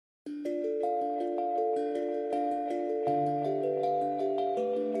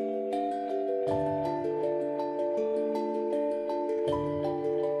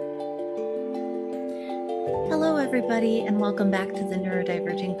everybody, and welcome back to the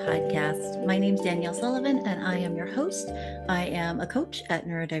Neurodiverging Podcast. My name is Danielle Sullivan, and I am your host. I am a coach at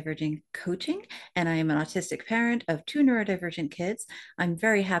Neurodiverging Coaching, and I am an autistic parent of two neurodivergent kids. I'm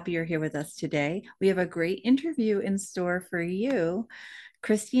very happy you're here with us today. We have a great interview in store for you.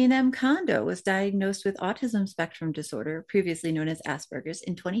 Christine M. Condo was diagnosed with autism spectrum disorder, previously known as Asperger's,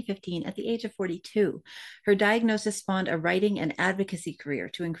 in 2015 at the age of 42. Her diagnosis spawned a writing and advocacy career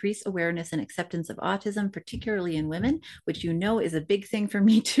to increase awareness and acceptance of autism, particularly in women, which you know is a big thing for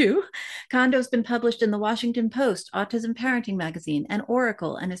me too. Condo's been published in the Washington Post, Autism Parenting Magazine, and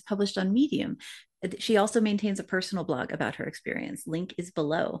Oracle, and is published on Medium. She also maintains a personal blog about her experience. Link is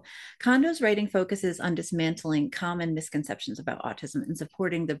below. Condo's writing focuses on dismantling common misconceptions about autism and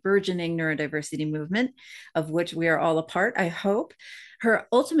supporting the burgeoning neurodiversity movement, of which we are all a part, I hope. Her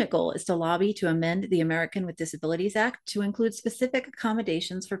ultimate goal is to lobby to amend the American with Disabilities Act to include specific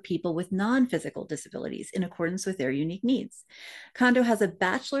accommodations for people with non-physical disabilities in accordance with their unique needs. Condo has a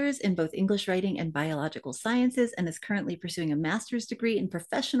bachelor's in both English writing and biological sciences and is currently pursuing a master's degree in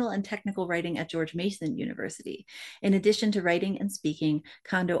professional and technical writing at George Mason University. In addition to writing and speaking,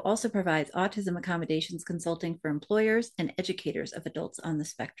 Condo also provides autism accommodations consulting for employers and educators of adults on the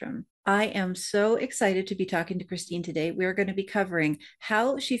spectrum. I am so excited to be talking to Christine today. We're going to be covering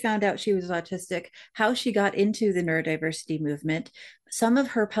how she found out she was autistic, how she got into the neurodiversity movement, some of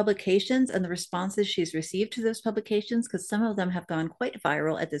her publications and the responses she's received to those publications, because some of them have gone quite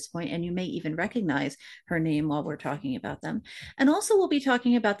viral at this point, and you may even recognize her name while we're talking about them. And also we'll be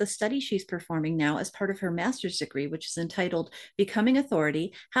talking about the study she's performing now as part of her master's degree, which is entitled Becoming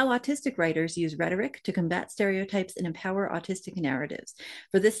Authority: How Autistic Writers Use Rhetoric to Combat Stereotypes and Empower Autistic Narratives.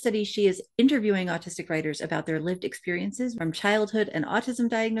 For this study, she is interviewing autistic writers about their lived experiences from childhood and autism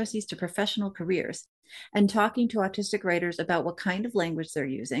diagnoses to professional careers, and talking to autistic writers about what kind of language they're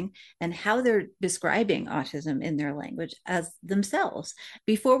using and how they're describing autism in their language as themselves.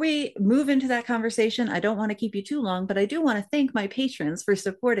 Before we move into that conversation, I don't want to keep you too long, but I do want to thank my patrons for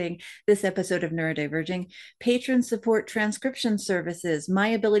supporting this episode of Neurodiverging. Patrons support transcription services, my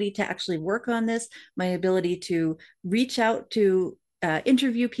ability to actually work on this, my ability to reach out to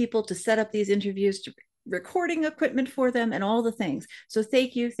interview people, to set up these interviews, to recording equipment for them, and all the things. So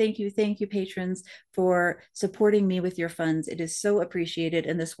thank you, patrons, for supporting me with your funds. It is so appreciated,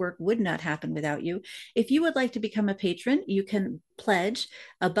 and this work would not happen without you. If you would like to become a patron, you can pledge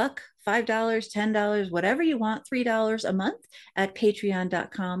 $1, $5, $10, whatever you want, $3 a month at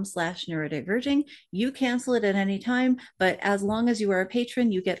patreon.com/neurodiverging. You cancel it at any time, but as long as you are a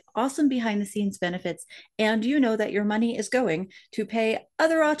patron, you get awesome behind the scenes benefits, and you know that your money is going to pay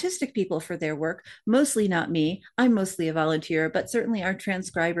other autistic people for their work. Mostly not me. I'm mostly a volunteer, but certainly our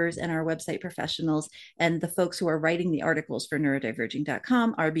transcribers and our website professionals and the folks who are writing the articles for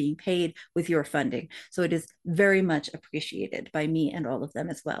neurodiverging.com are being paid with your funding. So it is very much appreciated by me and all of them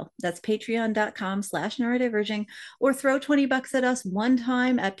as well. That's patreon.com/neurodiverging, or throw $20 at us one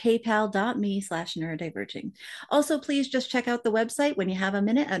time at paypal.me/neurodiverging. Also, please just check out the website when you have a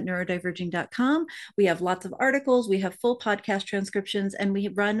minute at neurodiverging.com. We have lots of articles, we have full podcast transcriptions, and we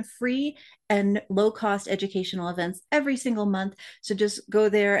run free and low-cost educational events every single month. So just go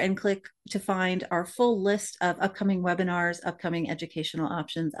there and click to find our full list of upcoming webinars, upcoming educational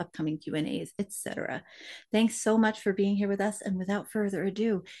options, upcoming Q&As, etc. Thanks so much for being here with us. And without further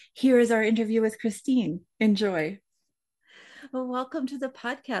ado, here is our interview with Christine. Enjoy. Well, welcome to the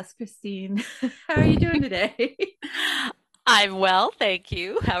podcast, Christine. How are you doing today? I'm well, thank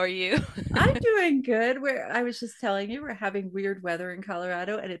you. How are you? I'm doing good. I was just telling you, we're having weird weather in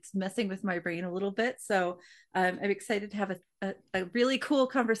Colorado, and it's messing with my brain a little bit. So I'm excited to have a really cool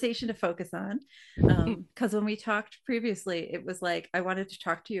conversation to focus on. Because when we talked previously, it was like I wanted to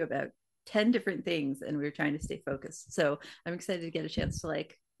talk to you about 10 different things, and we were trying to stay focused. So I'm excited to get a chance to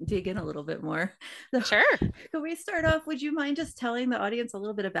dig in a little bit more. So, Sure. can we start off? Would you mind just telling the audience a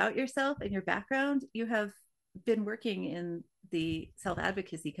little bit about yourself and your background? You have been working in the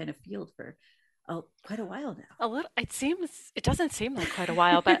self-advocacy kind of field for quite a while now. A little. It doesn't seem like quite a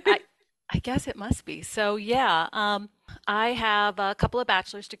while, but I guess it must be. So yeah, I have a couple of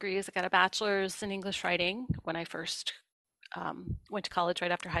bachelor's degrees. I got a bachelor's in English writing when I first went to college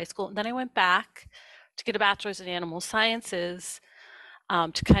right after high school, and then I went back to get a bachelor's in animal sciences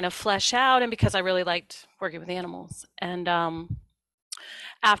to kind of flesh out, and because I really liked working with animals. And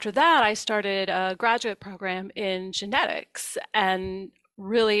after that, I started a graduate program in genetics and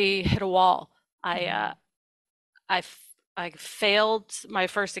really hit a wall. I failed my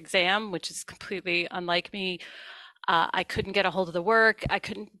first exam, which is completely unlike me. I couldn't get a hold of the work. I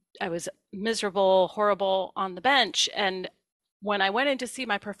was miserable, horrible on the bench. And when I went in to see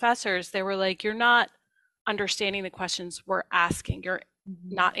my professors, they were like, "You're not understanding the questions we're asking. You're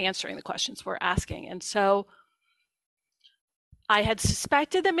Mhm. not answering the questions we're asking. And so I had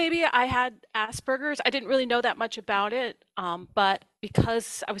suspected that maybe I had Asperger's. I didn't really know that much about it, but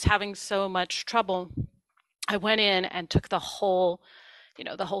because I was having so much trouble, I went in and took the whole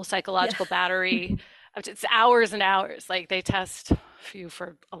Yeah. psychological battery. It's hours and hours. Like they test you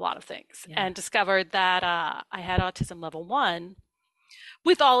for a lot of things, Yeah. and discovered that I had autism level 1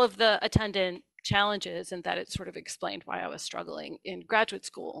 with all of the attendant challenges, and that it sort of explained why I was struggling in graduate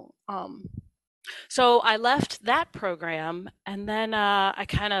school. So I left that program, and then I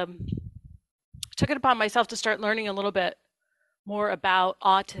kind of took it upon myself to start learning a little bit more about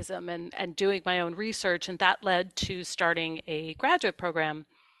autism and doing my own research. And that led to starting a graduate program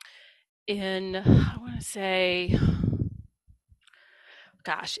in, I want to say,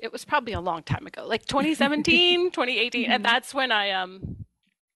 gosh, it was probably a long time ago, like 2017, 2018. And Mhm. that's when I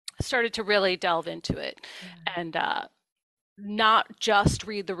started to really delve into it Yeah. and not just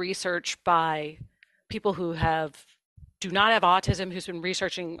read the research by people who do not have autism, who's been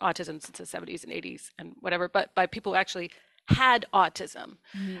researching autism since the 70s and 80s and whatever, but by people who actually had autism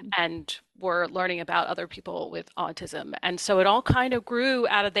Mhm. and were learning about other people with autism. And so it all kind of grew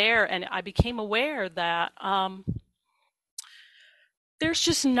out of there. And I became aware that there's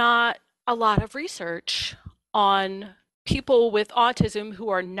just not a lot of research on people with autism who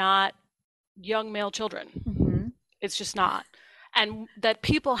are not young male children. Mhm. It's just not. And that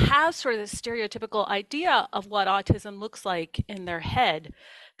people have sort of this stereotypical idea of what autism looks like in their head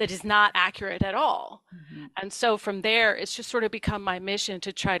that is not accurate at all. Mhm. And so from there, it's just sort of become my mission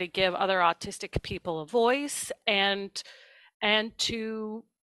to try to give other autistic people a voice and to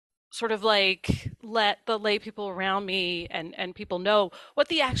sort of like let the lay people around me and people know what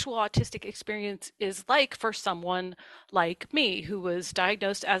the actual autistic experience is like for someone like me who was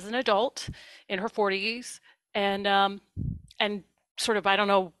diagnosed as an adult in her 40s and sort of I don't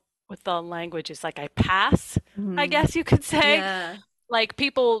know what the language is like I pass, I Mhm. guess you could say. Yeah. Like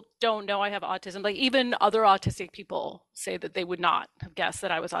people don't know I have autism. Like even other autistic people say that they would not have guessed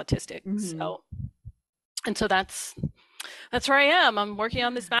that I was autistic. Mhm. So and so that's where I am. I'm working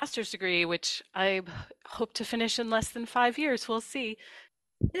on this Yeah. master's degree, which I hope to finish in less than 5 years. We'll see.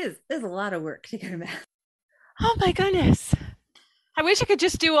 It is a lot of work to go to math. Oh my goodness. I wish I could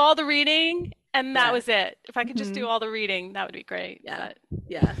just do all the reading and that Yeah. was it. If I could just do Mhm. all the reading, that would be great. Yeah. But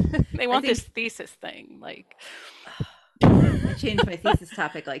Yeah. they I want this think thesis thing. Like, I changed my thesis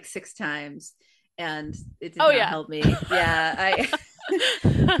topic like 6 times and it did oh, not yeah. help me. Yeah, I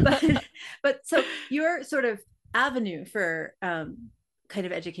but so your sort of avenue for kind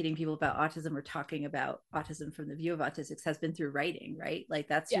of educating people about autism or talking about autism from the view of autistics has been through writing, right? Like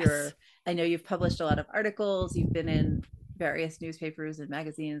that's Yes. your, I know you've published a lot of articles, you've been in various newspapers and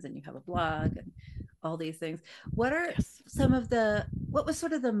magazines, and you have a blog and all these things. What are Yes. what was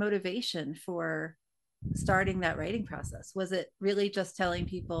sort of the motivation for starting that writing process? Was it really just telling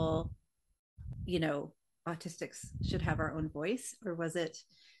people, you know, autistics should have our own voice, or was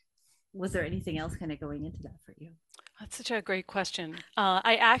there anything else kind of going into that for you? That's such a great question.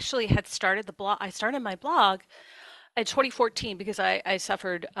 I actually had started the blog. I started my blog in 2014 because I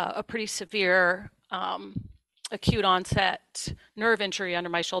suffered a pretty severe acute onset nerve injury under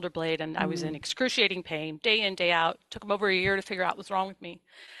my shoulder blade, and I was in Mm. excruciating pain day in, day out. Took them over a year to figure out what's wrong with me.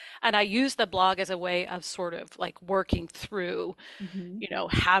 And I used the blog as a way of sort of like working through, Mm-hmm.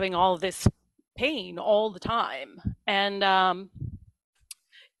 having all of this pain all the time. And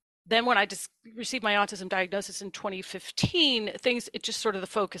then when I just received my autism diagnosis in 2015, it just sort of the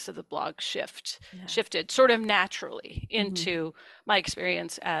focus of the blog Yeah. shifted sort of naturally Mm-hmm. into my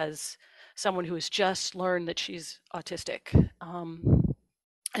experience as someone who has just learned that she's autistic.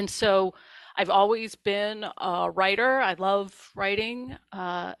 And so I've always been a writer. I love writing.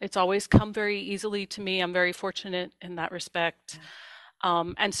 It's always come very easily to me. I'm very fortunate in that respect. Yeah.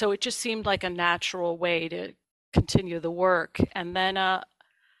 And so it just seemed like a natural way to continue the work. And then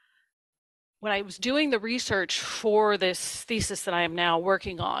when I was doing the research for this thesis that I am now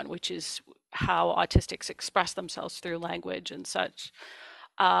working on, which is how autistics express themselves through language and such,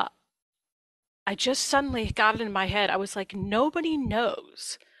 uh, I just suddenly got it in my head. I was like, nobody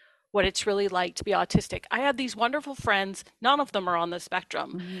knows what it's really like to be autistic. I have these wonderful friends, none of them are on the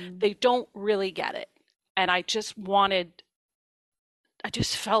spectrum. Mm-hmm. They don't really get it. And I just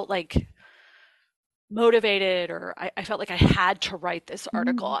felt like motivated, or I felt like I had to write this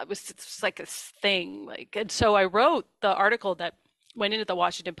article. Mm-hmm. It's like this thing, like, and so I wrote the article that went into the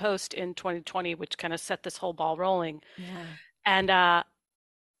Washington Post in 2020, which kind of set this whole ball rolling. Yeah. And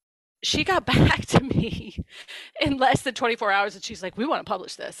she got back to me in less than 24 hours, and she's like, "We want to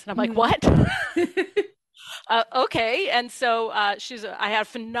publish this," and I'm like, Mm-hmm. "What?" Okay, and so I had a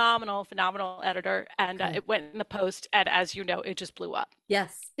phenomenal, phenomenal editor, and Good. it went in the Post, and as you know, it just blew up.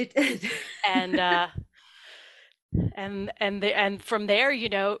 Yes, it did. And and from there,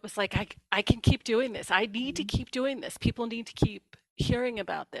 it was like I can keep doing this. I need to keep doing this. People need to keep hearing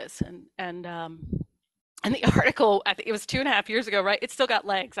about this, and the article, I think it was 2.5 years ago, right? It still got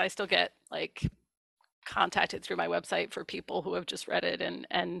legs. I still get like contacted through my website for people who have just read it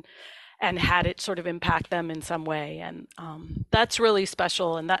and had it sort of impact them in some way, and that's really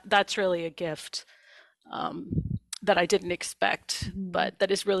special, and that's really a gift um, that I didn't expect, Mhm. but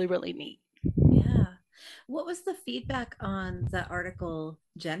that is really really neat. Yeah. What was the feedback on the article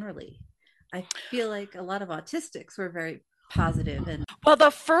generally? I feel like a lot of autistics were very positive and Well,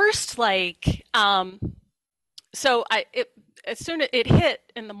 the first so I it as soon as it hit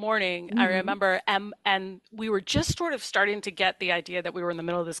in the morning, I Mhm. remember, and we were just sort of starting to get the idea that we were in the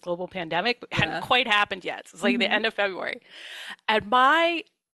middle of this global pandemic. It hadn't Yeah. quite happened yet. It's like the Mhm. end of February, and my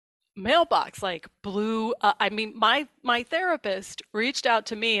mailbox like blew. I mean, my therapist reached out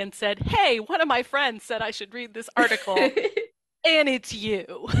to me and said, "Hey, one of my friends said I should read this article, and it's you."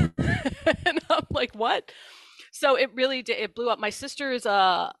 And I'm like, "What?" So it really did. It blew up. My sister is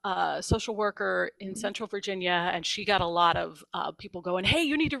a social worker in Central Virginia, and she got a lot of people going, "Hey,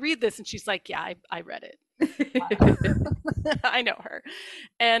 you need to read this." And she's like, "Yeah, I read it. I know her."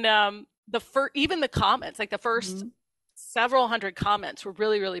 And even the comments, like the first Mhm. several hundred comments, were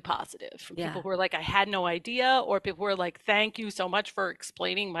really really positive from people Yeah. who were like, "I had no idea," or people who were like, "Thank you so much for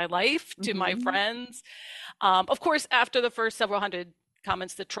explaining my life to my Mhm. friends." Of course, after the first several hundred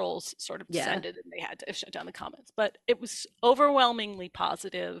comments, the trolls sort of Yeah. descended and they had to shut down the comments. But it was overwhelmingly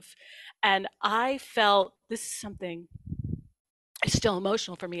positive, and I felt this is something. It's still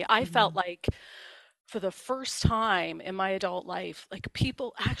emotional for me. I felt Mhm. like for the first time in my adult life, like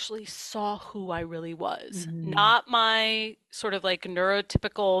people actually saw who I really was, Mhm. not my sort of like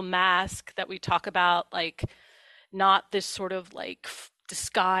neurotypical mask that we talk about, like not this sort of like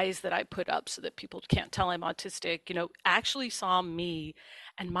disguise that I put up so that people can't tell I'm autistic, actually saw me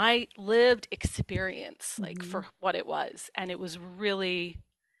and my lived experience, like Mhm. for what it was. And it was really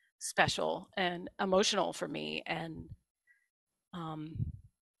special and emotional for me. And um,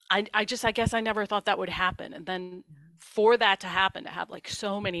 I guess I never thought that would happen. And then for that to happen, to have like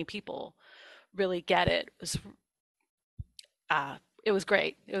so many people really get it it was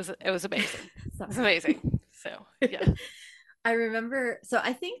great. It was amazing. It was Sorry. amazing. So yeah. I remember, so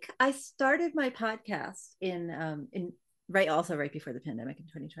I think I started my podcast in right also right before the pandemic in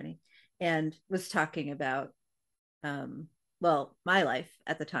 2020 and was talking about well, my life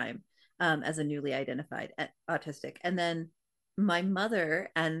at the time as a newly identified autistic. And then my mother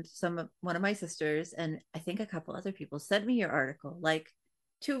and one of my sisters and I think a couple other people sent me your article like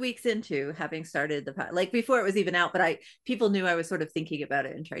 2 weeks into having started like before it was even out, but I people knew I was sort of thinking about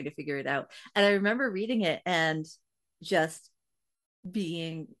it and trying to figure it out. And I remember reading it and just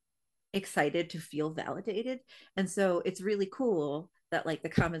being excited to feel validated. And so it's really cool that like the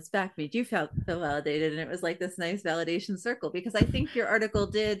comments back made you feel validated. And it was like this nice validation circle because I think your article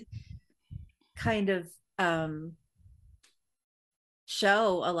did kind of um,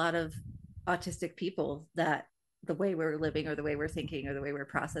 show a lot of autistic people that the way we're living or the way we're thinking or the way we're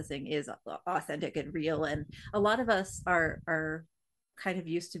processing is authentic and real. And a lot of us are kind of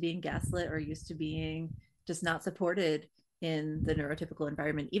used to being gaslit or used to being just not supported in the neurotypical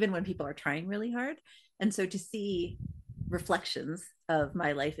environment, even when people are trying really hard. And so to see reflections of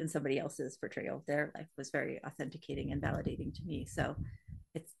my life in somebody else's portrayal of their life was very authenticating and validating to me. So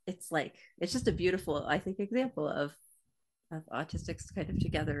it's like it's just a beautiful, I think, example of autistics kind of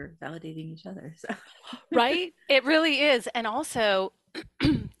together validating each other. So Right? It really is. And also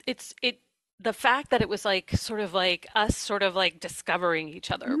it the fact that it was like sort of like us sort of like discovering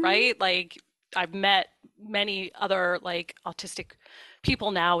each other, mm-hmm. right? Like I've met many other like autistic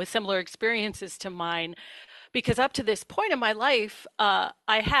people now with similar experiences to mine, because up to this point in my life, I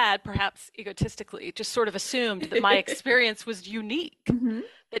had perhaps egotistically just sort of assumed that my experience was unique, Mm-hmm.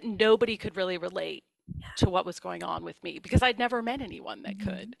 that nobody could really relate to what was going on with me because I'd never met anyone that Mm-hmm.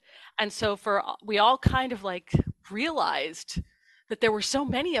 could. And so we all kind of like realized that there were so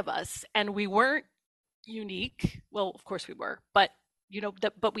many of us and we weren't unique. Well, of course we were, but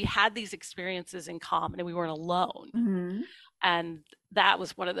but we had these experiences in common and we weren't alone. Mm-hmm. And that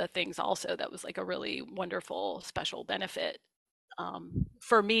was one of the things also that was like a really wonderful special benefit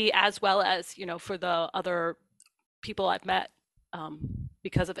for me, as well as for the other people I've met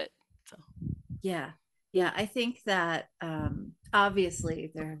because of it. So Yeah. Yeah. I think that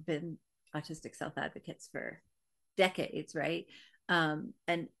obviously there have been autistic self advocates for decades, right? And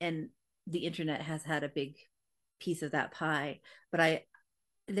the internet has had a big piece of that pie. But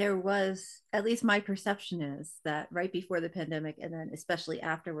there was, at least my perception is that right before the pandemic and then especially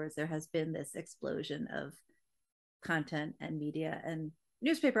afterwards, there has been this explosion of content and media and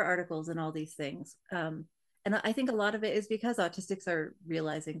newspaper articles and all these things. And I think a lot of it is because autistics are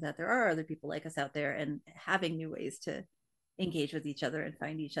realizing that there are other people like us out there, and having new ways to engage with each other and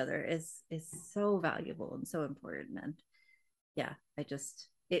find each other is so valuable and so important. And yeah, it's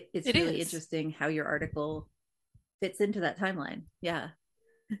It really is. interesting how your article fits into that timeline. Yeah.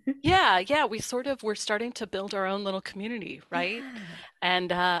 Yeah, yeah, we're starting to build our own little community, right?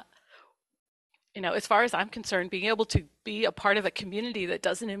 Yeah. And as far as I'm concerned, being able to be a part of a community that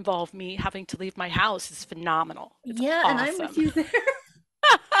doesn't involve me having to leave my house is phenomenal. It's Yeah, and I'm with awesome. you there.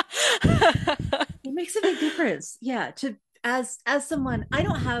 It makes a big difference. Yeah, to as someone, I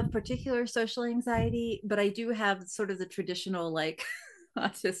don't have particular social anxiety, but I do have sort of the traditional like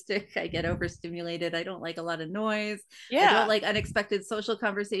autistic. I get overstimulated. I don't like a lot of noise. I don't Yeah. like unexpected social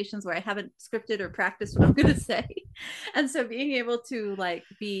conversations where I haven't scripted or practiced what I'm going to say. And so being able to like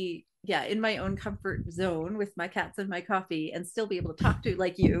be yeah, in my own comfort zone with my cats and my coffee and still be able to talk to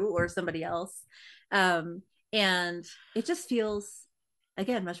like you or somebody else. Um and it just feels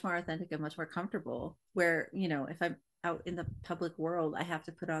again much more authentic and much more comfortable, where if I'm out in the public world I have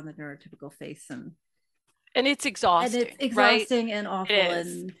to put on the neurotypical face, And it's and it's exhausting, right? exhausting and It awful, is.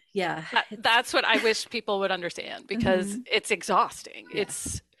 and yeah, it's That's what I wish people would understand because mhm, it's exhausting. yeah,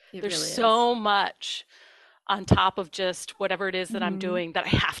 it There's really is. so much on top of just whatever it is that I'm Hmm. doing that I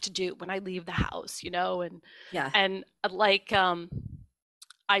have to do when I leave the house, Yeah. and like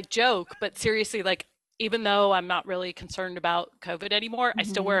I joke, but seriously, like even though I'm not really concerned about COVID anymore, I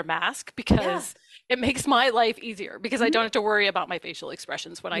still Hmm. wear a mask Yeah. because it makes my life easier because I don't Hmm. have to worry about my facial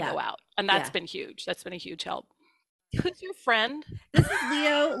expressions when I Yeah. go out. And that's Yeah. been huge. That's been a huge help. Who's your friend? This is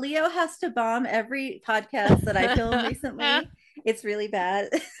Leo. Leo has to bomb every podcast that I film recently. It's really bad.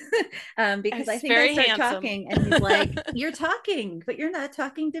 Because I He's think I very start handsome. talking and he's like, "You're talking, but you're not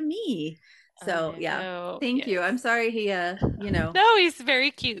talking to me." I So yeah, know. thank you. I'm Yes. sorry No, he's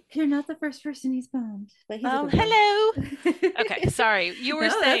very cute. you're not the first person he's bombed, but he's a good one. Hello. Okay, sorry. You were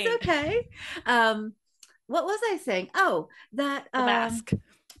No, that's saying okay. Um, what was I saying? Oh, that the mask.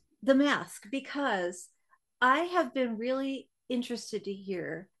 the mask, because I have been really interested to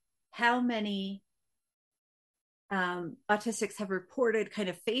hear how many autistics have reported kind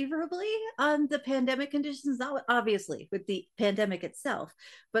of favorably on the pandemic conditions, not obviously with the pandemic itself,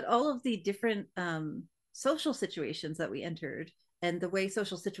 but all of the different social situations that we entered and the way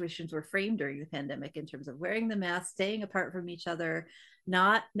social situations were framed during the pandemic in terms of wearing the mask, staying apart from each other,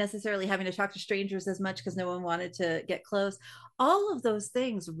 not necessarily having to talk to strangers as much because no one wanted to get close. All of those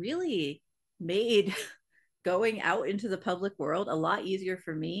things really made going out into the public world a lot easier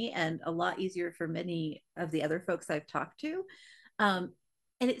for me and a lot easier for many of the other folks I've talked to. Um,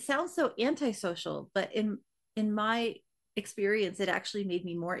 and it sounds so antisocial, but in my experience, it actually made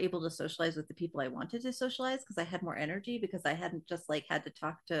me more able to socialize with the people I wanted to socialize because I had more energy, because I hadn't just like had to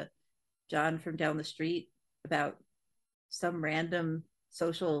talk to John from down the street about some random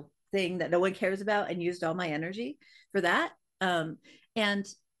social thing that no one cares about and used all my energy for that. And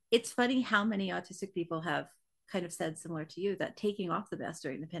it's funny how many autistic people have kind of said similar to you that taking off the mask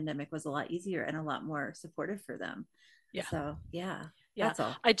during the pandemic was a lot easier and a lot more supportive for them. Yeah. So yeah, Yeah. that's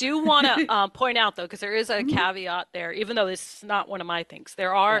all. I do want to point out though, because there is a Hmm. caveat there, even though this is not one of my things.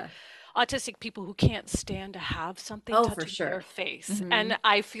 There are Yeah. autistic people who can't stand to have something Oh, for touching their sure. face. Hmm. And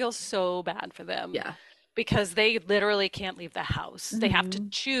I feel so bad for them Yeah. because they literally can't leave the house. They have to Hmm.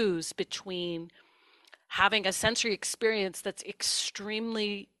 choose between having a sensory experience that's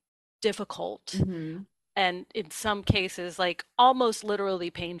extremely difficult Hmm. and in some cases like almost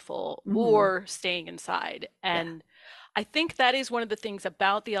literally painful Hmm. or staying inside. Yeah. And I think that is one of the things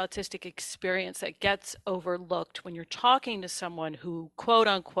about the autistic experience that gets overlooked when you're talking to someone who quote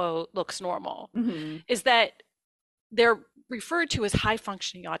unquote looks normal Hmm. is that they're referred to as high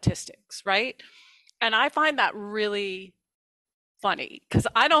functioning autistics, right? And I find that really funny because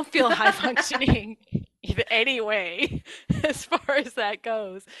I don't feel high functioning in any way as far as that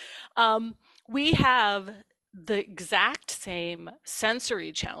goes. We have the exact same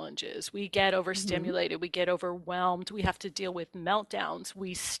sensory challenges. We get Hmm. overstimulated, we get overwhelmed, we have to deal with meltdowns,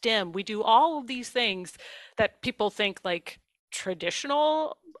 we stim, we do all of these things that people think like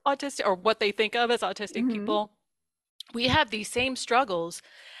traditional autistic or what they think of as autistic Hmm. people. We have these same struggles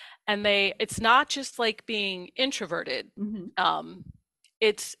and it's not just like being introverted. Hmm. um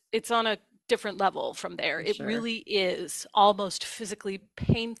it's on a different level from there. For It sure. really is almost physically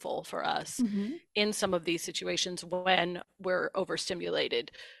painful for us Hmm. in some of these situations when we're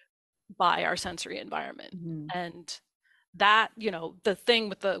overstimulated. by our sensory environment. Mhm. And that, the thing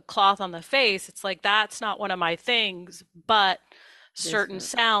with the cloth on the face, it's like that's not one of my things, but This certain for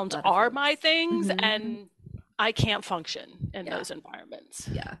sounds a lot of are my folks. things, Hmm. and I can't function in Yeah. those environments.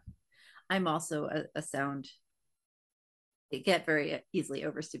 Yeah. I'm also a sound, get very easily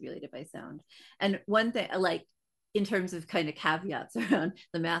overstimulated by sound. And one thing, like in terms of kind of caveats around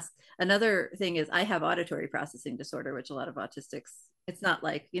the mask, another thing is I have auditory processing disorder, which a lot of autistics, it's not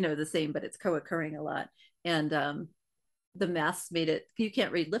like, the same, but it's co-occurring a lot. And the masks made it, you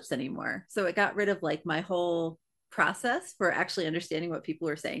can't read lips anymore. So it got rid of like my whole process for actually understanding what people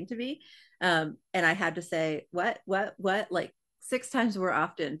were saying to me. And I had to say, what, like 6 times more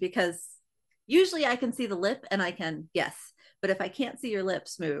often, because usually I can see the lip and I can guess. But if I can't see your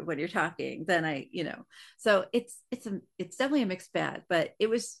lips move when you're talking, then so it's definitely a mixed bag. But it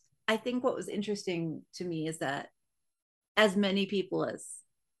was, I think what was interesting to me is that as many people as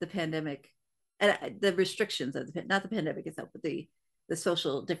the pandemic and the restrictions of the, not the pandemic itself, but the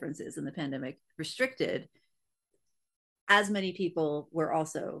social differences in the pandemic restricted, as many people were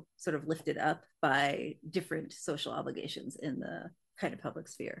also sort of lifted up by different social obligations in the kind of public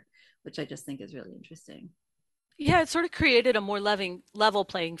sphere, which I just think is really interesting. Yeah, it sort of created a more level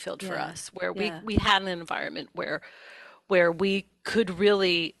playing field for Yeah. us, where we Yeah. we had an environment where we could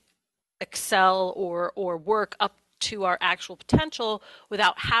really excel or work up to our actual potential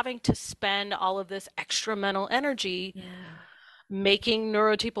without having to spend all of this extra mental energy Yeah. making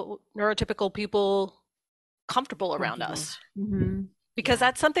neurotypical people comfortable around Comfortable. us, Mm-hmm. because Yeah.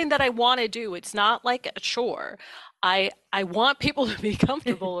 that's something that I want to do. It's not like a chore. I want people to be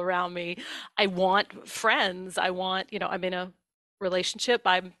comfortable around me. I want friends. I want, I'm in a relationship.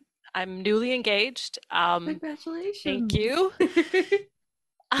 I'm newly engaged. Thank Congratulations. you.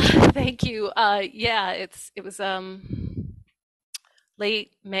 Thank you. Yeah, it was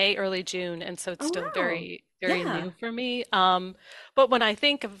late May, early June, and so it's Oh still wow. very, very Yeah. new for me. But when I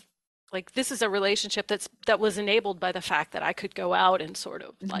think of, like, this is a relationship that was enabled by the fact that I could go out and sort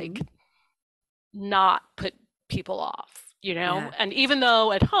of like Mm-hmm. not put people off, Yeah. And even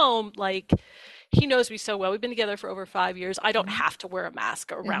though at home, like, he knows me so well, we've been together for over 5 years, I don't Mm-hmm. have to wear a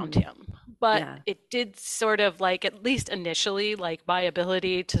mask around Mm-hmm. him. But Yeah. it did sort of, like, at least initially, like, my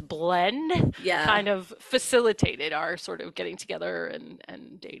ability to blend Yeah. kind of facilitated our sort of getting together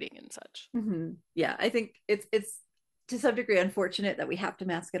and dating and such. Mm-hmm. Yeah. I think it's to some degree unfortunate that we have to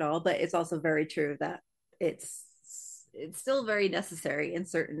mask it all, but it's also very true that it's it's still very necessary in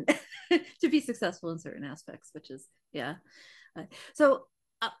certain to be successful in certain aspects, which is yeah. So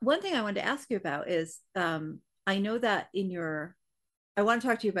one thing I wanted to ask you about is I know that in your, I want to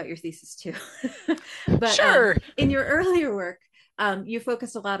talk to you about your thesis too, but Sure. in your earlier work, you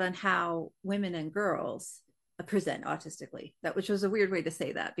focused a lot on how women and girls present autistically. That, which was a weird way to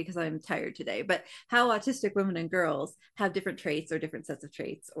say that because I'm tired today, but how autistic women and girls have different traits or different sets of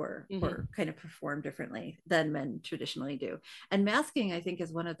traits, or Hmm. kind of perform differently than men traditionally do. And masking, I think,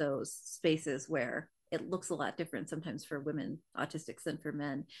 is one of those spaces where it looks a lot different sometimes for women autistics than for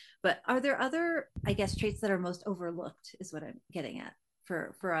men. But are there other, I guess, traits that are most overlooked is what I'm getting at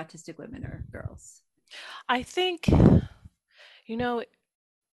for autistic women or girls? I think, you know,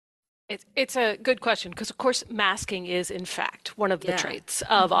 it's a good question because, of course, masking is, in fact, one of the Yeah. traits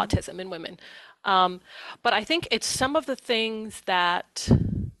of Mm-hmm. autism in women. Um, but I think it's some of the things that,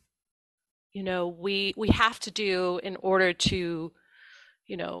 we have to do in order to,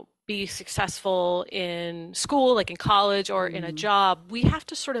 be successful in school, like in college or in a Mm-hmm. job. We have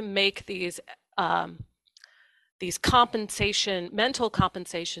to sort of make these mental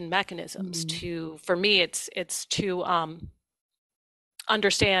compensation mechanisms Mm-hmm. to, for me, it's to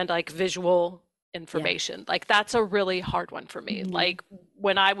understand, like, visual Yeah. information. Like, that's a really hard one for me. Mm-hmm. Like,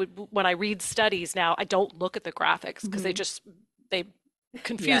 when I read studies now, I don't look at the graphics because Mm-hmm. they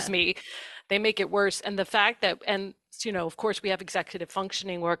confuse Yeah. me. They make it worse. And the fact that, and of course, we have executive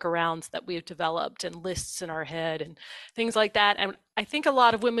functioning workarounds that we have developed and lists in our head and things like that. And I think a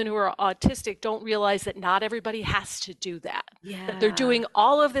lot of women who are autistic don't realize that not everybody has to do that, that they're Yeah. doing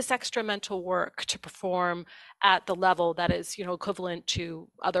all of this extra mental work to perform at the level that is, equivalent to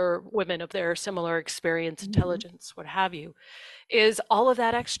other women of their similar experience, Mm-hmm. intelligence, what have you, is all of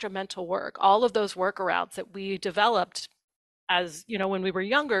that extra mental work, all of those workarounds that we developed as, when we were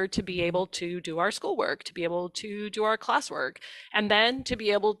younger, to be Mm-hmm. able to do our schoolwork, to be able to do our classwork, and then to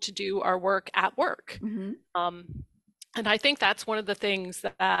be able to do our work at work. Mm-hmm. Um, and I think that's one of the things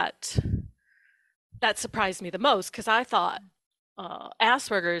that surprised me the most, because I thought,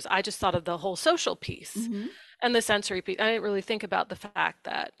 Asperger's, I just thought of the whole social piece Mm-hmm. and the sensory piece. I didn't really think about the fact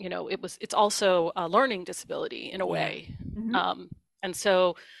that, it's also a learning disability in a Yeah. way. Mm-hmm. Um, and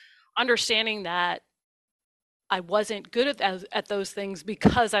so understanding that I wasn't good at those things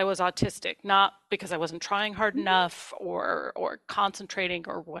because I was autistic, not because I wasn't trying hard Mhm. enough or concentrating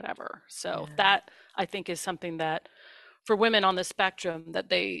or whatever. So Yeah. that I think is something that for women on the spectrum that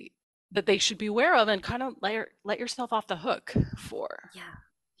they should be aware of and kind of let yourself off the hook for. Yeah.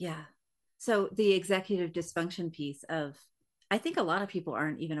 Yeah. So the executive dysfunction piece of, I think a lot of people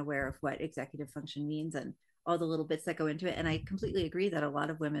aren't even aware of what executive function means and all the little bits that go into it. And I completely agree that a lot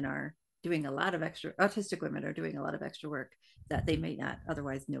of women are doing a lot of extra, autistic women are doing a lot of extra work that they may not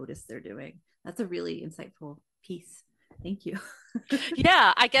otherwise notice they're doing. That's a really insightful piece. Thank you.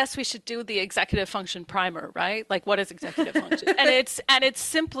 Yeah, I guess we should do the executive function primer, right? Like what is executive function? And it's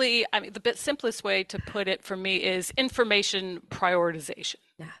simply, I mean, the bit simplest way to put it for me is information prioritization.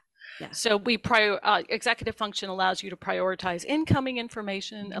 Yeah. Yeah. So executive function allows you to prioritize incoming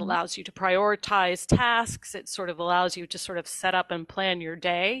information. It Mm-hmm. allows you to prioritize tasks. It sort of allows you to sort of set up and plan your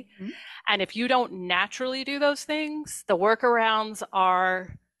day. Mm-hmm. And if you don't naturally do those things, the workarounds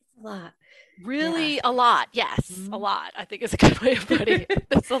are It's a lot. Yeah. really a lot. Yes, a Mm-hmm. lot. I think is a good way of putting it.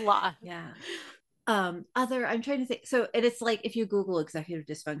 It's a lot. Yeah. Other, I'm trying to think. So, and it's like if you Google executive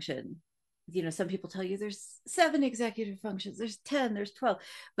dysfunction, some people tell you there's 7 executive functions, there's 10, there's 12,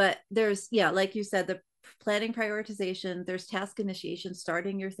 but there's, yeah, like you said, the planning, prioritization, there's task initiation,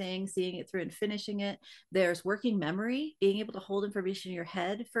 starting your thing, seeing it through and finishing it. There's working memory, being able to hold information in your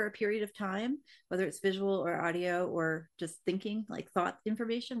head for a period of time, whether it's visual or audio or just thinking, like thought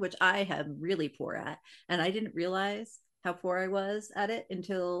information, which I am really poor at. And I didn't realize how poor I was at it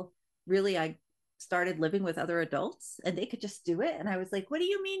until really I started living with other adults and they could just do it. And I was like, what do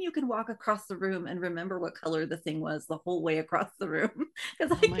you mean you can walk across the room and remember what color the thing was the whole way across the room?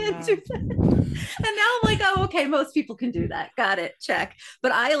 Because Oh I my can't do God. that. And now I'm like, oh, okay, most people can do that. Got it. Check.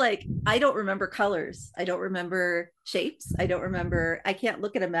 But I don't remember colors. I don't remember shapes. I can't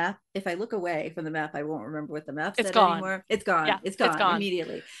look at a map. If I look away from the map, I won't remember what the map It's said gone. anymore. It's gone. Yeah, It's it's gone gone.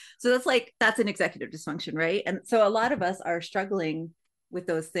 immediately. So that's an executive dysfunction, right? And so a lot of us are struggling with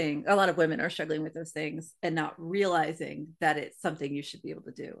those things. A lot of women are struggling with those things and not realizing that it's something you should be able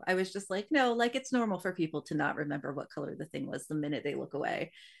to do. I was just like, no, like it's normal for people to not remember what color the thing was the minute they look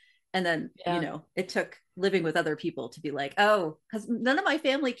away. And then, Yeah. it took living with other people to be like, oh, because none of my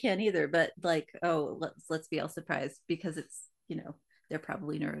family can either, but like, oh, let's be all surprised because it's, they're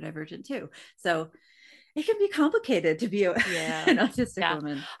probably neurodivergent too. So it can be complicated to be Yeah. an autistic Yeah.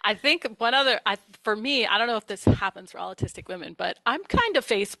 woman. I think for me, I don't know if this happens for autistic women, but I'm kind of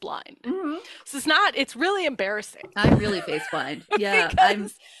face blind. Mm-hmm. So it's really embarrassing I'm really face blind. Yeah, I'm.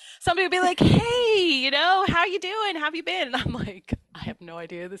 because somebody would be like, hey, how you doing? How have you been? And I'm like, I have no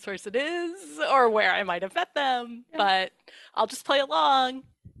idea who this person is or where I might have met them, Yeah. but I'll just play along.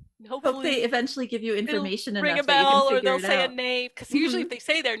 Hope they Hopefully eventually give you it'll information ring a enough that you can bell or figure they'll it say a out. name. Because usually Mm-hmm. if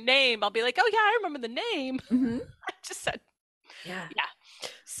they say their name, I'll be like, oh yeah, I remember the name. Mm-hmm. I just said, Yeah. yeah.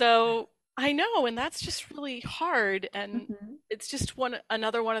 So I know, and that's just really hard. And Mm-hmm. it's just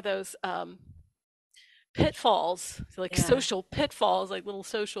another one of those pitfalls, like Yeah. social pitfalls, like little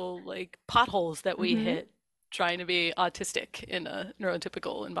social like potholes that we Mm-hmm. hit trying to be autistic in a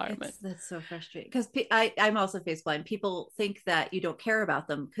neurotypical environment. That's so frustrating because I'm also face blind. People think that you don't care about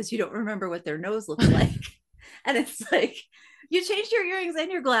them because you don't remember what their nose looks like, and it's like you changed your earrings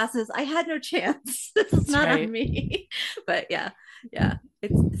and your glasses. I had no chance. This is That's not on right. me. But yeah, yeah.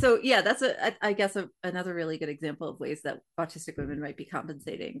 It's so yeah. That's I guess another really good example of ways that autistic women might be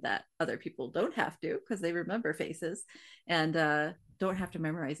compensating that other people don't have to because they remember faces and don't have to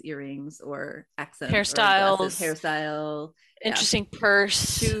memorize earrings or accents or glasses, Hairstyles, hairstyle. Yeah, interesting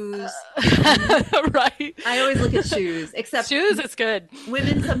purse. shoes. Mm-hmm. Right. I always look at shoes, except Shoes, it's good.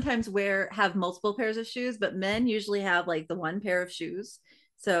 women sometimes have multiple pairs of shoes, but men usually have like the one pair of shoes.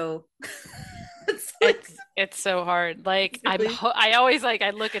 So it's like It's so hard. Like basically, I always like I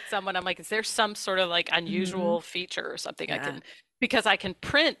look at someone, I'm like, is there some sort of like mm-hmm. unusual feature or something I Yeah, can because I can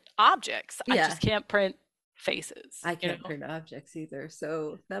print objects. I yeah. just can't print faces, I can't print objects either,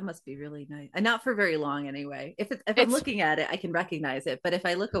 so that must be really nice. And not for very long anyway. If I'm It's looking at it, I can recognize it, but if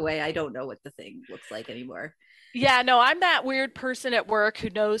I look away, I don't know what the thing looks like anymore. Yeah, no, I'm that weird person at work who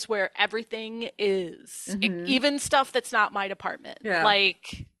knows where everything is, Mm-hmm. even stuff that's not my department. Yeah.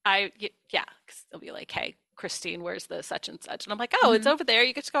 Like, yeah, 'cause they'll be like, hey, Christine, where's the such and such? And I'm like, oh, it's Mm-hmm. over there.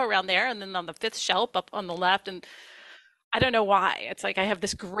 You just go around there. And then on the fifth shelf up on the left. And I don't know why. It's like I have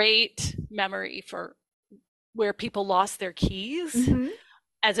this great memory for where people lost their keys. Mm-hmm.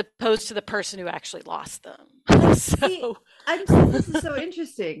 as opposed to the person who actually lost them. But see, So this is so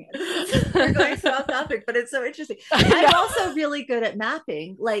interesting. We're going so off topic, but it's so interesting. I I'm know. also really good at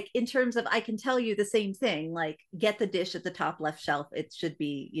mapping, like in terms of I can tell you the same thing, like get the dish at the top left shelf. It should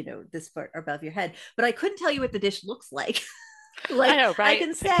be, this part above your head. But I couldn't tell you what the dish looks like. I Like know, I right?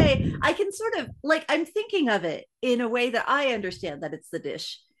 can say, I can sort of like I'm thinking of it in a way that I understand that it's the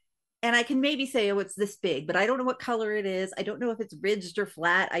dish, and I can maybe say, oh, it's this big, but I don't know what color it is. I don't know if it's ridged or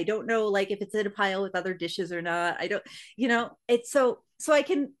flat. I don't know like if it's in a pile with other dishes or not. I don't, it's so I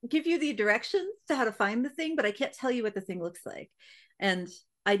can give you the directions to how to find the thing, but I can't tell you what the thing looks like. And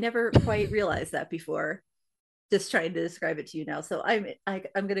I never quite realized that before. Just trying to describe it to you now. So I'm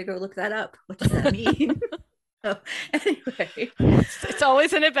gonna go look that up. What does that mean? So anyway, It's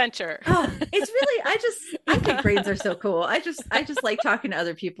always an adventure. oh, it's really I think brains are so cool. I just like talking to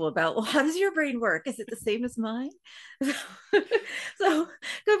other people about, well, how does your brain work? Is it the same as mine? So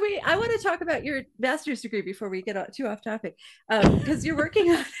could we I want to talk about your master's degree before we get too off topic. Because you're working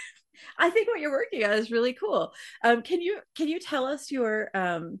on I think what you're working on is really cool. Can you tell us your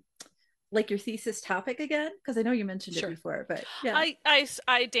like your thesis topic again? Because I know you mentioned it Sure. before, but yeah.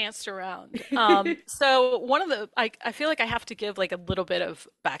 I danced around. So one of I feel like I have to give like a little bit of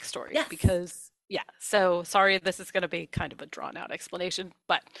backstory Yes. because yeah. So sorry, this is going to be kind of a drawn out explanation,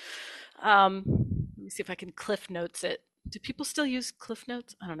 but let me see if I can cliff notes it. Do people still use cliff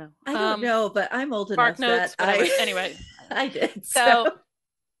notes? I don't know. I don't know, but I'm old Spark enough that notes, whatever. I Anyway, I did. So so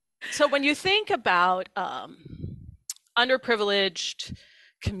so when you think about underprivileged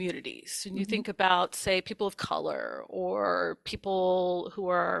communities and you mhm, think about say people of color or people who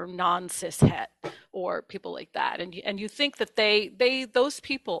are non-cis het or people like that and you think that they those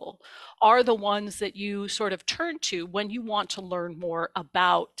people are the ones that you sort of turn to when you want to learn more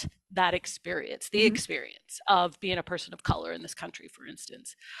about that experience, the mhm, experience of being a person of color in this country, for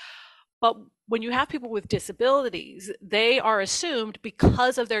instance. But when you have people with disabilities, they are assumed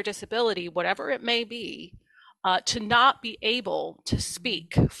because of their disability, whatever it may be, to not be able to mhm,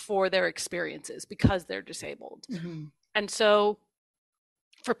 speak for their experiences because they're disabled. mhm. And so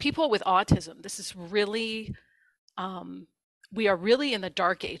for people with autism, this is really, um, we are really in the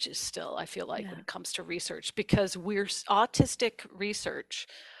dark ages still, I feel like, when Yeah. it comes to research, because we're autistic research,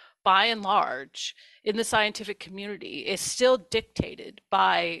 by and large, in the scientific community, is still dictated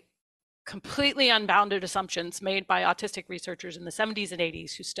by completely unbounded assumptions made by autistic researchers in the 70s and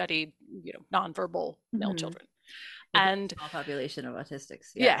 80s who studied, nonverbal male Mhm. children. A very And small population of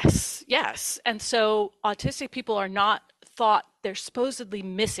autistics. Yeah. yes, yes. And so autistic people are not thought they're supposedly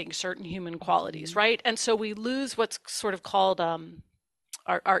missing certain human qualities, Mhm. right? And so we lose what's sort of called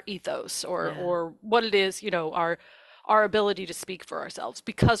our ethos Yeah. or what it is, our ability to speak for ourselves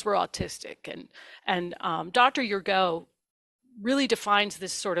because we're autistic. And Dr. Yurgo really defines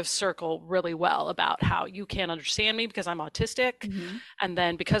this sort of circle really well about how you can't understand me because I'm autistic. Mhm. And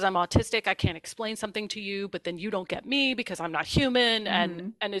then because I'm autistic, I can't explain something to you, but then you don't get me because I'm not human. And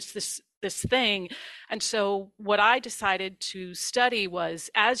Mhm. and it's this thing. And so what I decided to study was,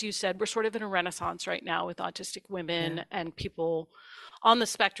 as you said, we're sort of in a renaissance right now with autistic Yeah. women and people on the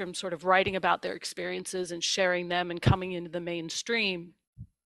spectrum sort of writing about their experiences and sharing them and coming into the mainstream.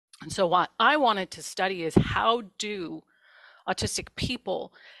 And so what I wanted to study is how do autistic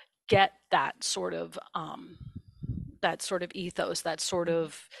people get that sort of ethos, that sort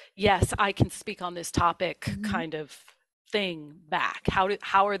of yes, I can speak on this topic Mhm. kind of thing back.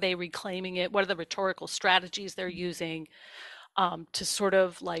 How are they reclaiming it? What are the rhetorical strategies they're using to sort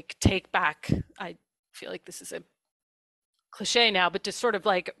of like take back? I feel like this is a cliche now, but to sort of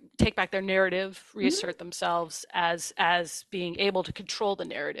like take back their narrative, Mhm. reassert themselves as being able to control the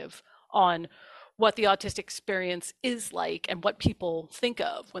narrative on what the autistic experience is like and what people think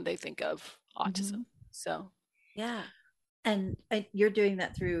of when they think of autism. Mhm. So, Yeah. And you're doing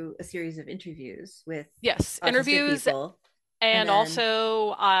that through a series of interviews with yes, autistic interviews people, and and then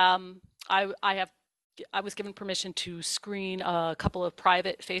also I have I was given permission to screen a couple of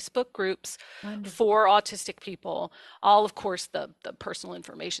private Facebook groups wonderful. for autistic people. All, of course, the personal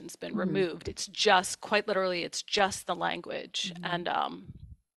information's been Mhm. removed. It's just quite literally, it's just the language, Mhm.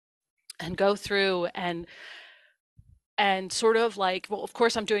 and go through and sort of like, well, of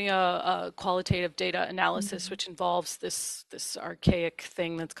course, I'm doing a qualitative data analysis, Mhm. which involves this archaic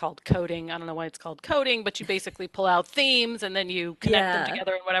thing that's called coding. I don't know why it's called coding, but you basically pull out themes and then you connect them Yeah.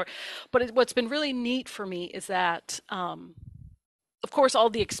 together and whatever. But what's been really neat for me is that, of course, all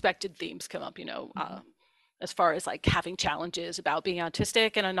the expected themes come up, Mhm. as far as like having challenges about being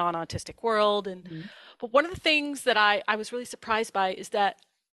autistic in a non-autistic world. And Mhm. but one of the things that I was really surprised by is that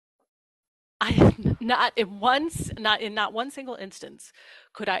I have not one single instance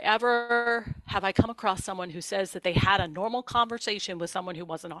could I ever have I come across someone who says that they had a normal conversation with someone who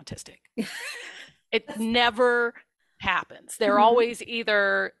wasn't autistic. It never happens. They're Mhm. always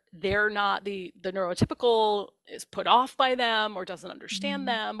either they're not the neurotypical is put off by them or doesn't understand Mhm.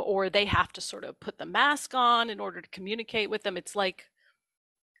 them, or they have to sort of put the mask on in order to communicate with them. It's like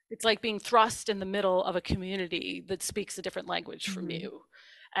being thrust in the middle of a community that speaks a different language from Mhm. you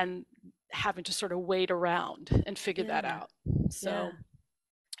and having to sort of wait around and figure that Yeah. out. Yeah.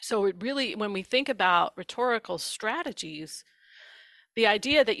 So it really, when we think about rhetorical strategies, the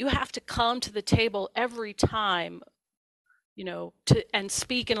idea that you have to come to the table every time, to and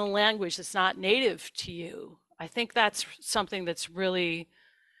speak in a language that's not native to you, I think that's something that's really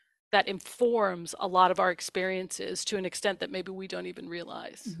that informs a lot of our experiences to an extent that maybe we don't even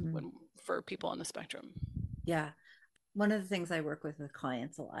realize Mhm. when for people on the spectrum. Yeah. One of the things I work with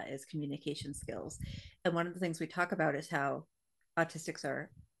clients a lot is communication skills. And one of the things we talk about is how autistics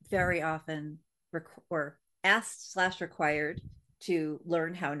are very often or asked slash required to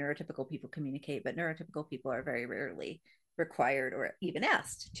learn how neurotypical people communicate, but neurotypical people are very rarely required or even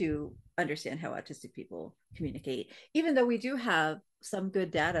asked to understand how autistic people communicate, even though we do have some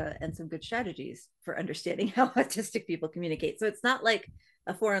good data and some good strategies for understanding how autistic people communicate. So it's not like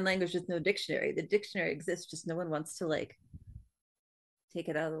a foreign language with no dictionary. The dictionary exists, just no one wants to like take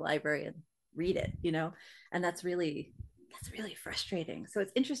it out of the library and read it. And that's really frustrating. So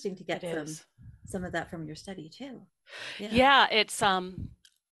it's interesting to It get some is. some of that from your study too. Yeah. Yeah, it's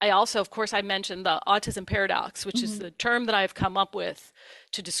I also, of course, I mentioned the autism paradox, which is Mm-hmm. the term that I've come up with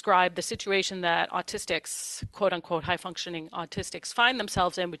to describe the situation that autistics, quote unquote, high functioning autistics, find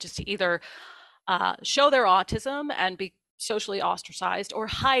themselves in, which is to either show their autism and be socially ostracized or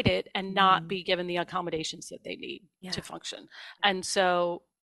hide it and not Mm-hmm. be given the accommodations that they need to Yeah. function. And so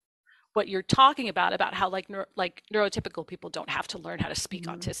what you're talking about how like neurotypical people don't have to learn how to speak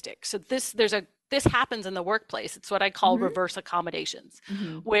Mm-hmm. autistic. So this happens in the workplace. It's what I call Mm-hmm. reverse accommodations,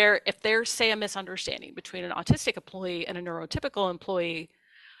 Mm-hmm. where if there's, say, a misunderstanding between an autistic employee and a neurotypical employee,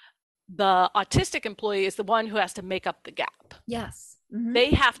 the autistic employee is the one who has to make up the gap. Yes. Mm-hmm.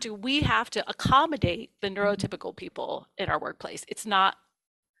 We have to accommodate the Mm-hmm. neurotypical people in our workplace. It's not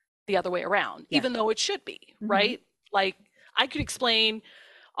the other way around, Yeah. even though it should be, Mm-hmm. right? Like I could explain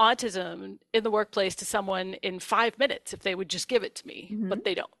autism in the workplace to someone in 5 minutes if they would just give it to me, Mm-hmm. but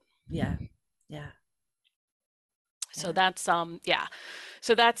they don't. Yeah. Yeah. So Yeah. that's yeah.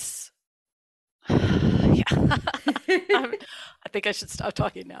 So that's yeah. I'm, I think I should stop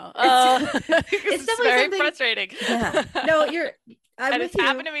talking now it's because it's it's definitely very something. frustrating. Yeah. No, I'm And with it's you.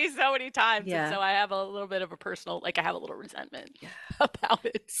 happened to me so many times, and Yeah. so I have a little bit of a personal, like I have a little resentment Yeah. about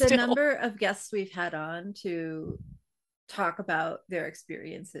it The still. number of guests we've had on to talk about their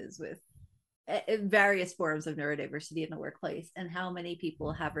experiences with various forms of neurodiversity in the workplace and how many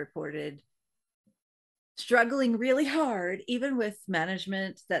people have reported struggling really hard, even with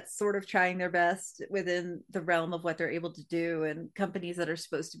management that's sort of trying their best within the realm of what they're able to do, and companies that are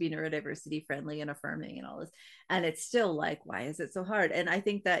supposed to be neurodiversity friendly and affirming and all this. And it's still like, why is it so hard? And I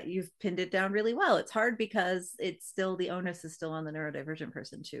think that you've pinned it down really well. It's hard because it's still the onus is still on the neurodivergent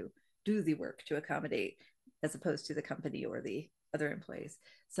person to do the work to accommodate as opposed to the company or the other employees.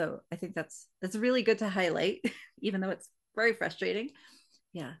 So I think that's really good to highlight, even though it's very frustrating.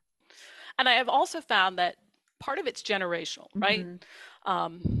 Yeah. And I have also found that part of it's generational, right? Mm-hmm.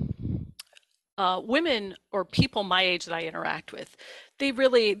 Um, Women or people my age that I interact with,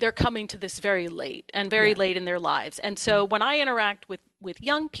 they're coming to this very late and very Yeah. late in their lives. And so when I interact with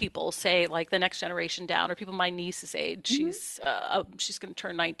young people, say like the next generation down, or people my niece's age, Mm-hmm. she's going to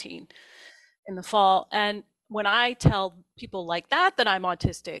turn 19 in the fall, and when I tell people like that I'm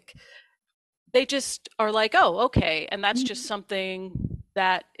autistic, they just are like, oh, okay. And that's Mm-hmm. just something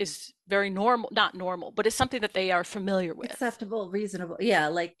that is very normal, not normal, but it's something that they are familiar with. Acceptable, reasonable. Yeah,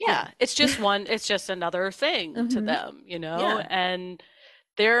 like yeah. Yeah, it's just another thing to Mm-hmm. them, Yeah.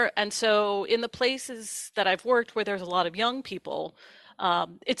 and so in the places that I've worked where there's a lot of young people,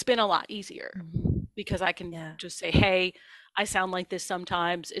 it's been a lot easier Mm-hmm. because I can Yeah. just say, hey, I sound like this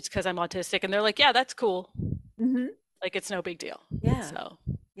sometimes. It's because I'm autistic. And they're like, yeah, that's cool. Mm-hmm. Like, it's no big deal. Yeah. So,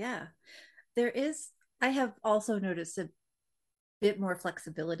 Yeah. There is, I have also noticed a bit more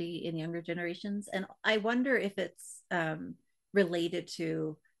flexibility in younger generations. And I wonder if it's related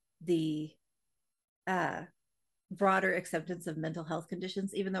to the uh, broader acceptance of mental health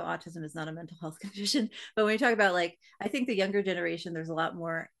conditions, even though autism is not a mental health condition. But when we talk about, like, I think the younger generation, there's a lot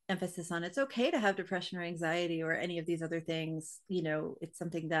more emphasis on it's okay to have depression or anxiety or any of these other things. It's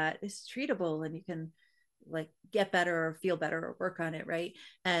something that is treatable and you can like get better or feel better or work on it, right?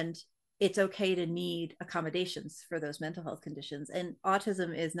 And it's okay to need accommodations for those mental health conditions. And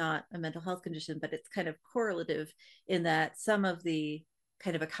autism is not a mental health condition, but it's kind of correlative in that some of the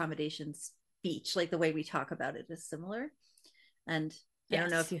kind of accommodations speech, like the way we talk about it, is similar. And I don't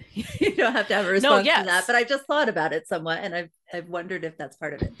know if Yes. you don't have to have a No, response to that, yes. but I've just thought about it somewhat, and I've wondered if that's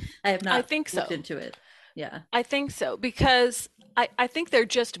part of it. I have I not think looked so. into it. Yeah. I think so because I think they're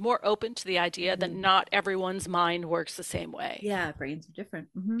just more open to the idea that Mm-hmm. not everyone's mind works the same way. Yeah, brains are different.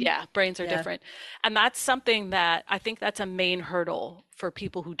 Mm-hmm. Yeah, brains are Yeah. different. And that's something that I think that's a main hurdle for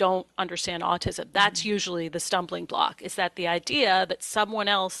people who don't understand autism. That's Mm-hmm. usually the stumbling block, is that the idea that someone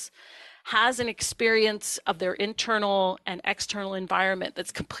else has an experience of their internal and external environment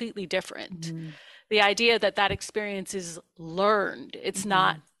that's completely different. Mm-hmm. The idea that that experience is learned, it's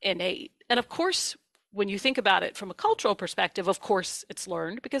not Mm-hmm. innate. And of course, when you think about it from a cultural perspective, of course it's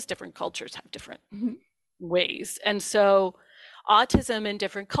learned because different cultures have different Mm-hmm. ways. And so autism in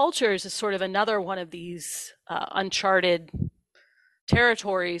different cultures is sort of another one of these uncharted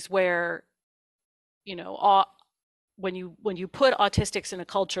territories where, you know, when you put autistics in a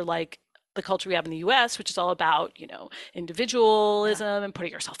culture like the culture we have in the US, which is all about, Yeah. individualism and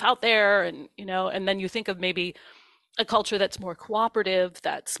putting yourself out there and, and then you think of maybe a culture that's more cooperative,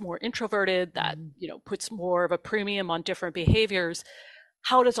 that's more introverted, that, Mm-hmm. puts more of a premium on different behaviors.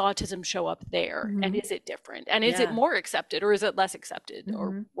 How does autism show up there? And Mm-hmm. is it different? And is it Yeah. more accepted or is it less accepted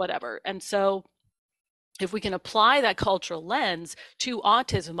or Mm-hmm. whatever? And so if we can apply that cultural lens to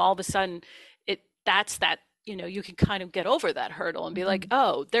autism, all of a sudden that's that, you can kind of get over that hurdle and be like, Mm-hmm.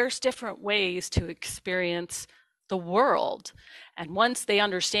 oh, there's different ways to experience the world. And once they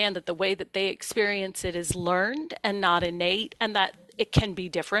understand that the way that they experience it is learned and not innate, and that it can be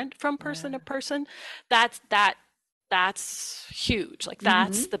different from person Yeah. to person, that's huge. Like Mm-hmm.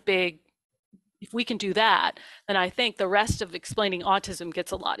 that's the big, if we can do that, then I think the rest of explaining autism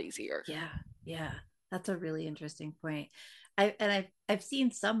gets a lot easier. Yeah, yeah, that's a really interesting point. I've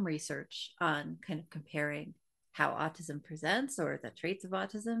seen some research on kind of comparing how autism presents or the traits of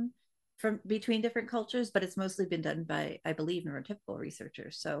autism from between different cultures, but it's mostly been done by, I believe, neurotypical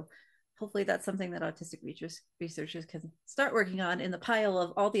researchers. So hopefully that's something that autistic researchers can start working on in the pile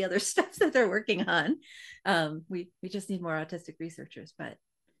of all the other stuff that they're working on. We just need more autistic researchers, but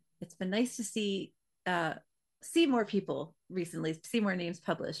it's been nice to see more people recently, see more names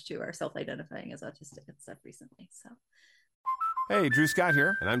published who are self-identifying as autistic and stuff recently. So Hey, Drew Scott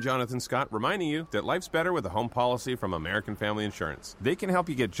here, and I'm Jonathan Scott, reminding you that life's better with a home policy from American Family Insurance. They can help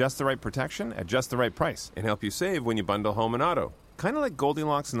you get just the right protection at just the right price and help you save when you bundle home and auto. Kind of like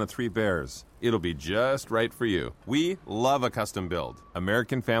Goldilocks and the Three Bears. It'll be just right for you. We love a custom build.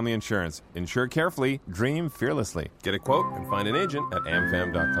 American Family Insurance. Insure carefully, dream fearlessly. Get a quote and find an agent at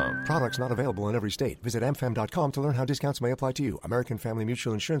amfam.com. Products not available in every state. Visit amfam.com to learn how discounts may apply to you. American Family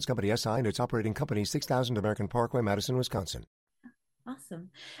Mutual Insurance Company SI and its operating company 6000 American Parkway, Madison, Wisconsin. awesome.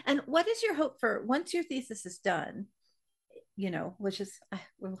 And what is your hope for once your thesis is done? Which is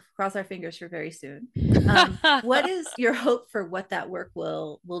we'll cross our fingers for very soon. What is your hope for what that work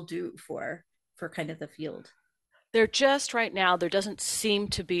will do for kind of the field? There just right now, there doesn't seem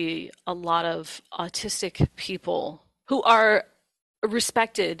to be a lot of autistic people who are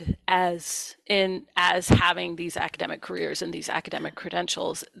respected as having these academic careers and these academic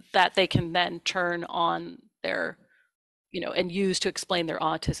credentials that they can then turn on their, and use to explain their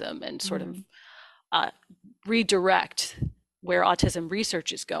autism and sort of redirect where autism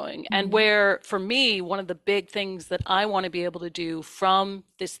research is going. And where, for me, one of the big things that I want to be able to do from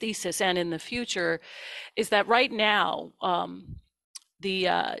this thesis and in the future is that right now, the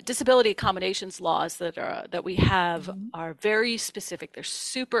disability accommodations laws that we have are very specific. They're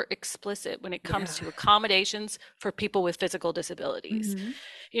super explicit when it comes to accommodations for people with physical disabilities.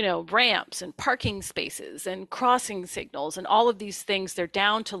 Ramps and parking spaces and crossing signals and all of these things, they're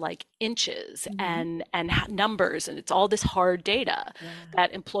down to like inches and numbers, and it's all this hard data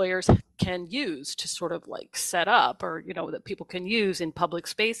that employers can use to sort of like set up, or that people can use in public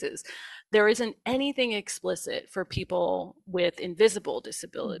spaces. There isn't anything explicit for people with invisible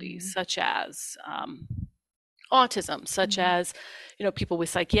disabilities, such as autism, such as people with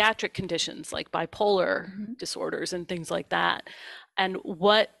psychiatric conditions like bipolar disorders and things like that. And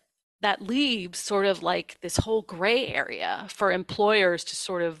what that leaves sort of like this whole gray area for employers to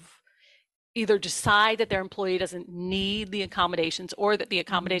sort of either decide that their employee doesn't need the accommodations, or that the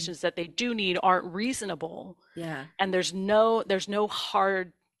accommodations that they do need aren't reasonable. Yeah. And there's no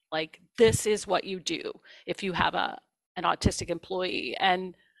hard, like, this is what you do if you have an autistic employee.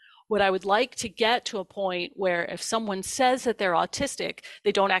 And what I would like to get to a point where if someone says that they're autistic,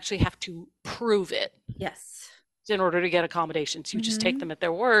 they don't actually have to prove it Yes. in order to get accommodations. You just take them at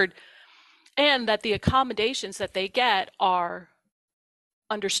their word. and that the accommodations that they get are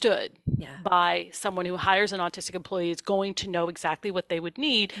understood by someone who hires an autistic employee, is going to know exactly what they would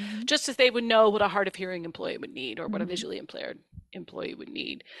need, just as they would know what a hard of hearing employee would need or what a visually impaired employee would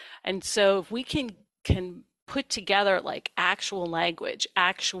need. And so if we can put together like actual language,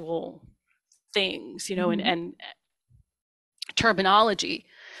 actual things, you know, and terminology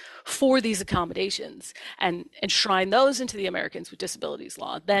for these accommodations and enshrine those into the Americans with Disabilities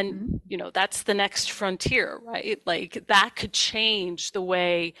Law, then, you know, that's the next frontier, right? Like that could change the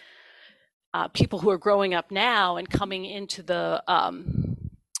way people who are growing up now and coming into the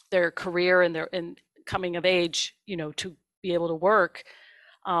their career and coming of age, you know, to be able to work,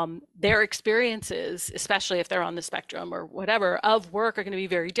 their experiences, especially if they're on the spectrum or whatever, of work are going to be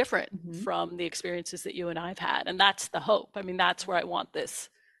very different from the experiences that you and I've had. And that's the hope. I mean, that's where I want this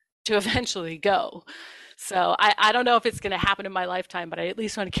to eventually go. So I don't know if it's going to happen in my lifetime, but I at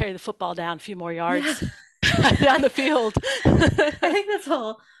least want to carry the football down a few more yards down the field. I think that's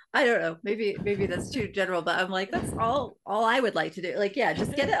all. I don't know. Maybe that's too general, but I'm like, that's all I would like to do. Like, yeah,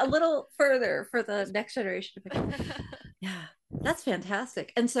 just get it a little further for the next generation to pick up. Yeah, that's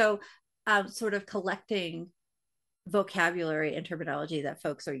fantastic. And so sort of collecting vocabulary and terminology that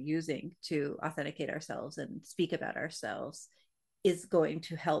folks are using to authenticate ourselves and speak about ourselves is going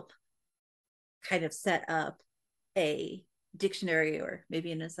to help kind of set up a dictionary or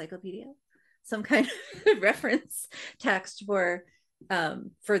maybe an encyclopedia, some kind of reference text for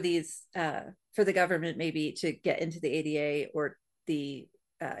these for the government maybe to get into the ADA or the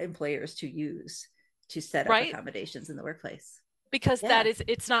employers to use to set up accommodations in the workplace. Because that is,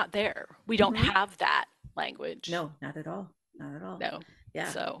 it's not there. We don't have that language. No, not at all. Not at all. No. Yeah.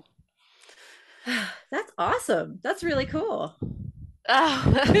 So that's awesome. That's really cool.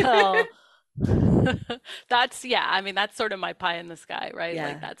 Oh, that's, yeah, I mean, that's sort of my pie in the sky, right? Yeah.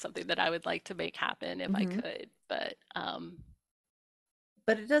 Like that's something that I would like to make happen if I could, but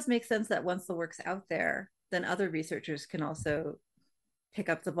it does make sense that once the work's out there, then other researchers can also pick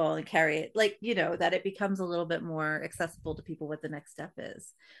up the ball and carry it, like, you know, that it becomes a little bit more accessible to people what the next step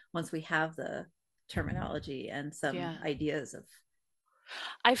is once we have the terminology and some ideas of.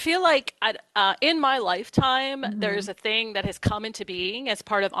 I feel like in my lifetime, there's a thing that has come into being as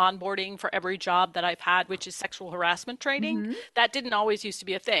part of onboarding for every job that I've had, which is sexual harassment training. That didn't always used to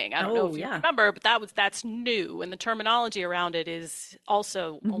be a thing. I don't know if you remember, but that's new. And the terminology around it is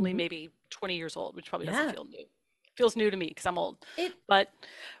also only maybe 20 years old, which probably doesn't feel new. It feels new to me because I'm old. But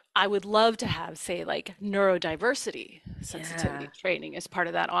I would love to have, say, like neurodiversity sensitivity training as part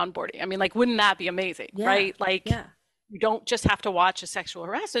of that onboarding. I mean, like, wouldn't that be amazing, right? Like, you don't just have to watch a sexual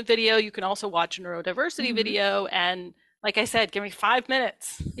harassment video. You can also watch a neurodiversity video. And like I said, give me 5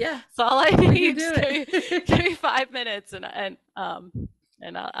 minutes. Yeah. That's all I need. Give me 5 minutes and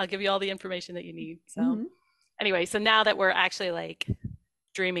I'll give you all the information that you need. So anyway, so now that we're actually like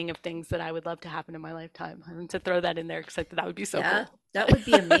dreaming of things that I would love to happen in my lifetime, I want to throw that in there because that would be so cool. That would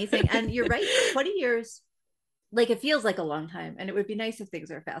be amazing. And you're right, 20 years, like it feels like a long time, and it would be nice if things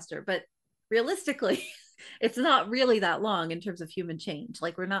are faster, but realistically, it's not really that long in terms of human change.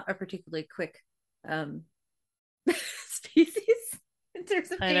 Like we're not a particularly quick species in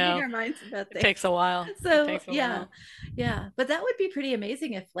terms of changing our minds about things. It takes a while. So yeah. But that would be pretty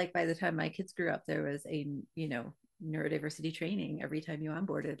amazing if, like, by the time my kids grew up, there was a, you know, neurodiversity training every time you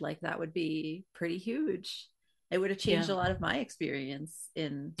onboarded. Like that would be pretty huge. It would have changed a lot of my experience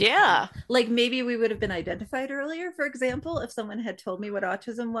in like maybe we would have been identified earlier, for example, if someone had told me what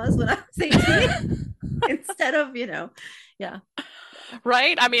autism was when I was 18 instead of, you know,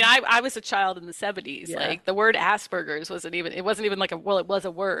 right. I mean, I was a child in the 70s. Like the word Asperger's wasn't even like it was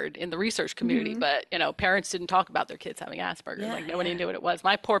a word in the research community, but you know, parents didn't talk about their kids having Asperger's. Like nobody knew what it was.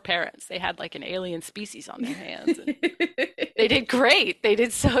 My poor parents, they had like an alien species on their hands. And they did great. They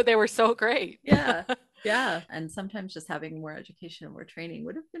were so great. Yeah. And sometimes just having more education and more training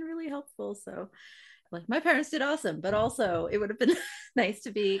would have been really helpful. So like my parents did awesome, but also it would have been nice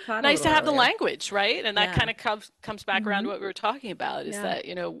to be caught. Nice to have the language, right? And that kind of comes back around to what we were talking about is that,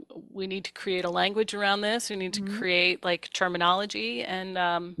 you know, we need to create a language around this. We need to create like terminology and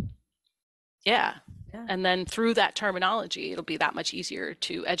and then through that terminology, it'll be that much easier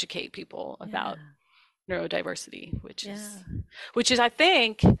to educate people about neurodiversity, which is, I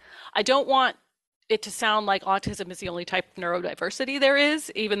think, I don't want it to sound like autism is the only type of neurodiversity there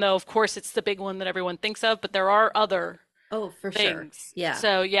is, even though of course it's the big one that everyone thinks of, but there are other things. Yeah.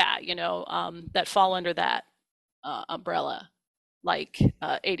 So you know, that fall under that umbrella, like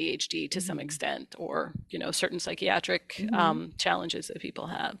ADHD to some extent, or, you know, certain psychiatric challenges that people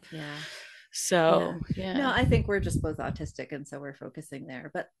have. So, No, yeah. I think we're just both autistic, and so we're focusing there.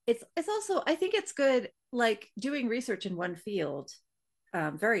 But it's also, I think it's good, like doing research in one field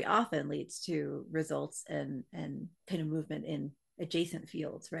very often leads to results and kind of movement in adjacent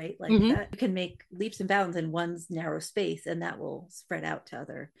fields, right? Like Hmm. that you can make leaps and bounds in one's narrow space, and that will spread out to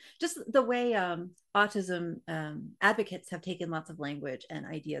other. Just the way autism advocates have taken lots of language and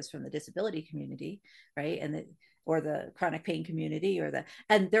ideas from the disability community, right? Or the chronic pain community,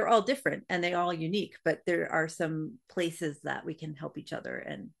 and they're all different and they all unique, but there are some places that we can help each other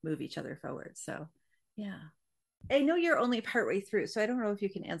and move each other forward. So yeah. I know you're only partway through, so I don't know if you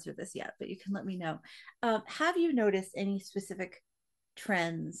can answer this yet, but you can let me know. Have you noticed any specific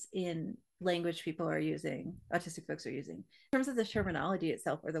trends in language people are using, autistic folks are using, in terms of the terminology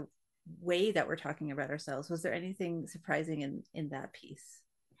itself or the way that we're talking about ourselves? Was there anything surprising in that piece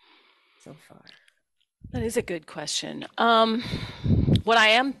so far? That is a good question. What I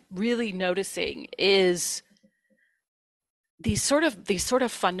am really noticing is these sort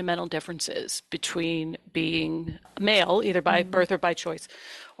of fundamental differences between being male, either by Mm-hmm. birth or by choice,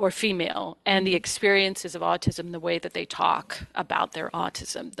 or female, and the Mm-hmm. experiences of autism, the way that they talk about their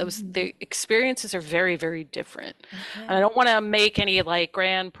autism. Those Mm-hmm. the experiences are very, very different. And I Okay. don't want to make any like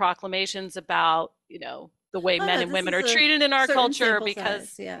grand proclamations about, the way Oh men no, and this women is are a treated in our certain culture, sample size.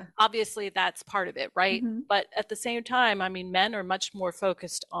 because Yeah. obviously that's part of it, right? Mm-hmm. But at the same time, I mean, men are much more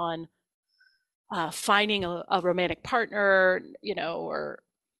focused on finding a romantic partner, or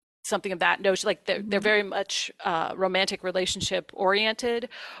something of that notion. Like they're Mm-hmm. very much romantic relationship oriented,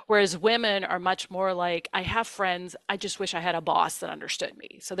 whereas women are much more like, I have friends, I just wish I had a boss that understood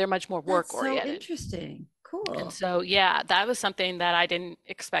me. So they're much more work That's so oriented. interesting. And Cool. so, yeah, that was something that I didn't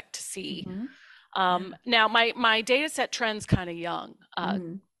expect to see. Mm-hmm. Yeah. Now, my data set trend's kind of young,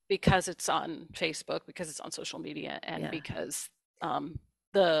 Mm-hmm. because it's on Facebook, because it's on social media, and Yeah. because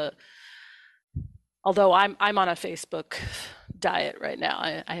the although I'm on a Facebook diet right now.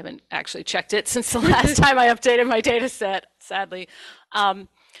 I haven't actually checked it since the last time I updated my data set, sadly. Um,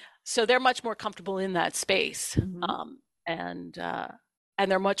 so they're much more comfortable in that space, Mm-hmm. and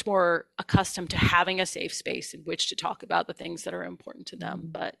they're much more accustomed to having a safe space in which to talk about the things that are important to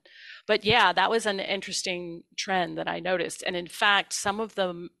them. Mm-hmm. But yeah, that was an interesting trend that I noticed. And in fact, some of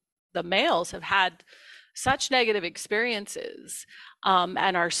the males have had such negative experiences,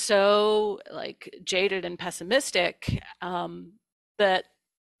 and are so like jaded and pessimistic, that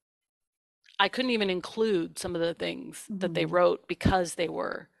I couldn't even include some of the things that they Mm-hmm. wrote, because they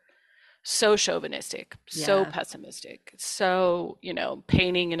were so chauvinistic, so Yeah. pessimistic, so,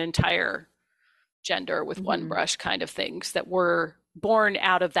 painting an entire gender with one Mm-hmm. brush kind of things that were born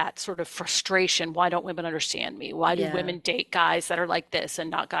out of that sort of frustration. Why don't women understand me? Why do Yeah. women date guys that are like this and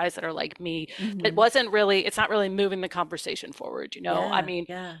not guys that are like me? Mm-hmm. It's not really moving the conversation forward. I Yeah. mean,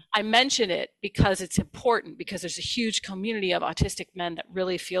 Yeah. I mention it because it's important, because there's a huge community of autistic men that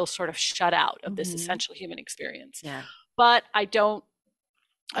really feel sort of shut out of this Mm-hmm. essential human experience. Yeah. But I don't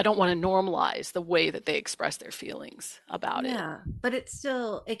want to normalize the way that they express their feelings about it. Yeah. But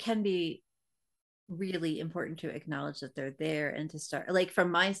it can be really important to acknowledge that they're there and to start, like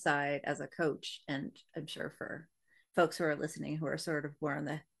from my side as a coach, and I'm sure for folks who are listening who are sort of more on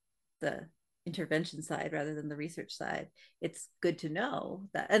the intervention side rather than the research side, it's good to know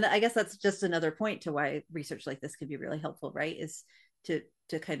that. And I guess that's just another point to why research like this can be really helpful, right? Is to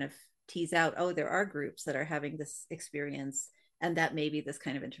kind of tease out, oh, there are groups that are having this experience, and that maybe this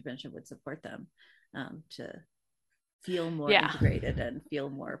kind of intervention would support them to feel more Yeah. integrated and feel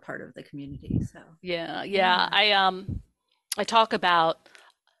more part of the community. So Yeah, yeah. yeah. I talk about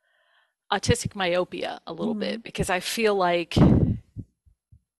autistic myopia a little Mm-hmm. bit, because I feel like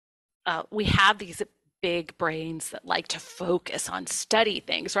we have these big brains that like to focus on study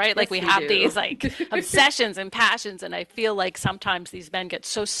things, right? Like Yes, we we have do. these like obsessions and passions, and I feel like sometimes these men get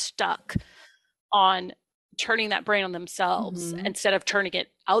so stuck on turning that brain on themselves Mm-hmm. instead of turning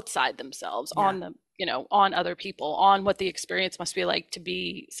it outside themselves, Yeah. on them, on other people, on what the experience must be like to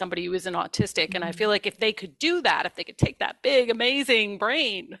be somebody who isn't autistic. And I Mm-hmm. feel like if they could do that, if they could take that big amazing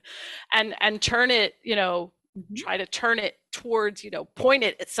brain and turn it, Mm-hmm. try to turn it towards, point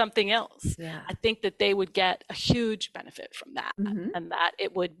it at something else, Yeah. I think that they would get a huge benefit from that, Mm-hmm. and that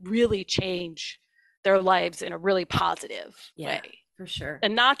it would really change their lives in a really positive Yeah, way. for sure.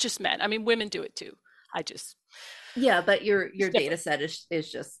 And not just men. I mean, women do it too. I just, Yeah, but it's your data different. set is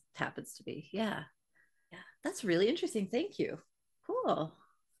just happens to be. Yeah. Yeah. That's really interesting. Thank you. Cool.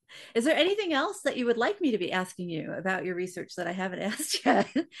 Is there anything else that you would like me to be asking you about your research that I haven't asked yet,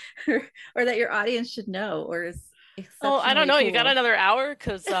 or that your audience should know, or is Oh, I don't exceptionally know. You got cool. another hour?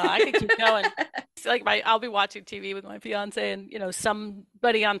 Because I could keep going. It's like I'll be watching TV with my fiance, and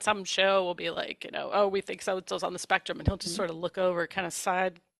somebody on some show will be like, oh, we think so and so's on the spectrum, and he'll just sort of look over, kind of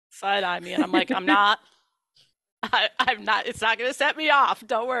side eye me, and I'm like, I'm not. I'm not. It's not going to set me off.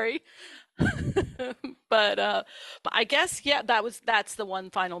 Don't worry. But I guess yeah, that's the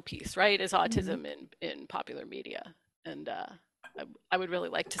one final piece, right? Is Mhm. autism in popular media, and I would really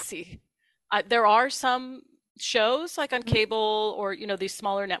like to see. There are some shows like on Mhm. cable or these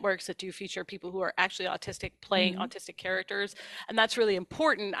smaller networks that do feature people who are actually autistic playing Mhm. autistic characters, and that's really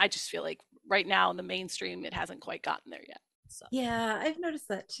important. I just feel like right now in the mainstream, it hasn't quite gotten there yet. So. Yeah, I've noticed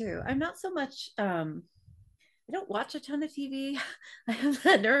that too. I'm not so much I don't watch a ton of TV. I have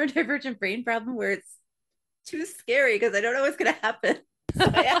that neurodivergent brain problem where it's too scary because I don't know what's going to happen.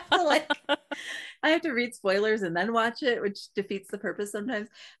 So I have to read spoilers and then watch it, which defeats the purpose sometimes.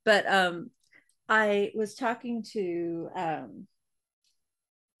 But I was talking to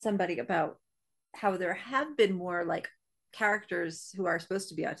somebody about how there have been more like characters who are supposed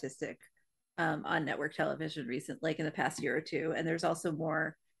to be autistic on network television recent, like in the past year or two, and there's also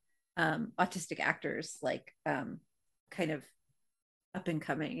more autistic actors like kind of up and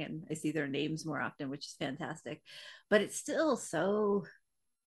coming, and I see their names more often, which is fantastic. But it's still so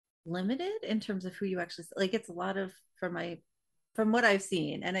limited in terms of who you actually like. It's a lot of from what I've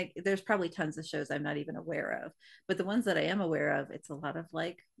seen, and there's probably tons of shows I'm not even aware of, but the ones that I am aware of, it's a lot of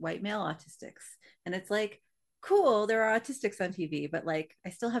like white male autistics, and it's like cool, there are autistics on TV, but like I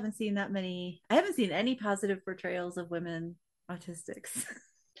still haven't seen that many. I haven't seen any positive portrayals of women autistics.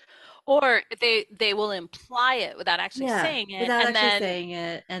 Or they will imply it without actually Yeah, saying it, without and actually then saying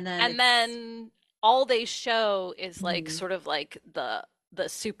it, and then and it's then all they show is like mm, sort of like the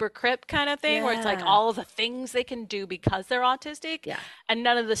super crypt kind of thing, where it's like yeah, all the things they can do because they're autistic, yeah, and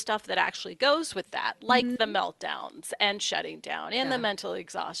none of the stuff that actually goes with that, like the mm-hmm. meltdowns and shutting down and the Yeah. mental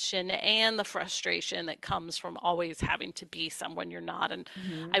exhaustion and the frustration that comes from always having to be someone you're not. And I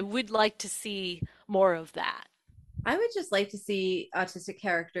Mm-hmm. would like to see more of that. I would just like to see autistic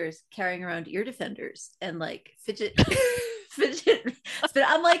characters carrying around ear defenders and like fidget spin.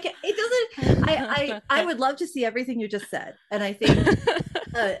 I'm like, it doesn't. I would love to see everything you just said, and I think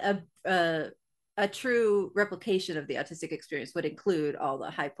a a true replication of the autistic experience would include all the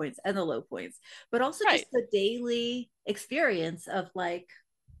high points and the low points, but also Right. just the daily experience of like,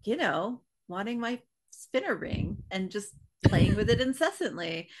 wanting my spinner ring and just playing with it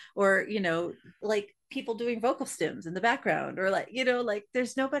incessantly, or like people doing vocal stems in the background, or like like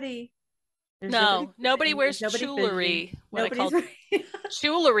there's nobody No, nobody moving, there's wears nobody fidgeting, jewelry. What I nobody's call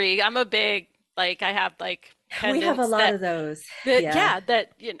jewelry. I'm a big, like, I have like we have a pendants lot that of those. that Yeah. yeah,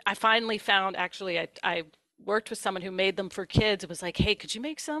 that I finally found. Actually, I worked with someone who made them for kids. It was like, hey, could you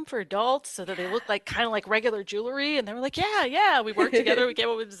make some for adults so that they look like kind of like regular jewelry? And they were like, yeah, yeah. We worked together. We came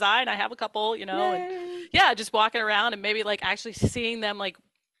up with design. I have a couple, and Yay. yeah, just walking around and maybe like actually seeing them like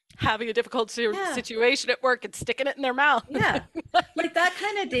having a difficult Yeah. situation at work and sticking it in their mouth. Yeah. Like that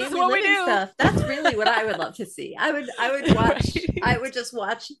kind of This is daily what we living do. stuff. That's really what I would love to see. I Right. would just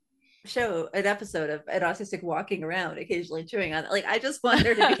watch show an episode of an autistic walking around occasionally chewing on it. Like I just want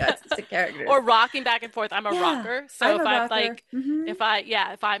there to be autistic characters. Or rocking back and forth. I'm a Yeah. rocker. So I'm if a I'm rocker. like, Mm-hmm. if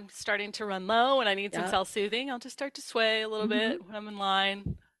I'm starting to run low and I need some Yeah. self-soothing, I'll just start to sway a little Mm-hmm. bit when I'm in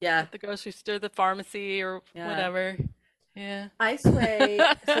line Yeah. at the grocery store, the pharmacy, or Yeah. whatever. Yeah. I sway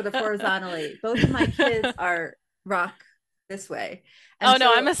sort of horizontally. Both of my kids are rock this way. Oh And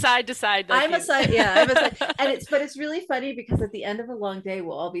no, I'm so a side to side like I'm a you. side, yeah, I'm a side. But it's really funny because at the end of a long day,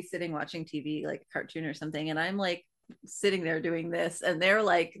 we'll all be sitting watching TV, like a cartoon or something. And I'm like sitting there doing this, and they're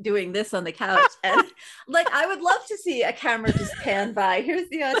like doing this on the couch. And like, I would love to see a camera just pan by. Here's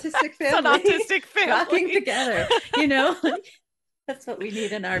the autistic It's an family autistic rocking family. together, like, that's what we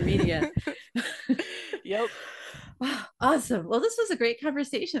need in our media. Yep. Wow, awesome. Well, this was a great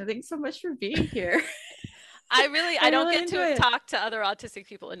conversation. Thanks so much for being here. I I don't really get to enjoy it. talk to other autistic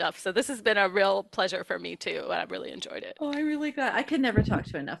people enough. So this has been a real pleasure for me too, and I've really enjoyed it. Oh, I really got. I could never talk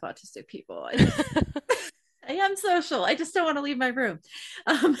to enough autistic people. I am social. I just don't want to leave my room.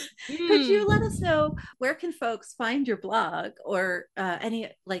 Um, could you let us Hmm. know where can folks find your blog, or any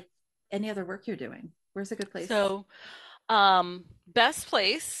other work you're doing? Where's a good place? So best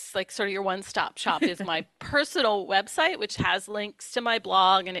place, like sort of your one-stop shop, is my personal website, which has links to my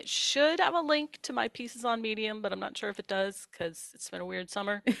blog, and it should have a link to my pieces on Medium, but I'm not sure if it does because it's been a weird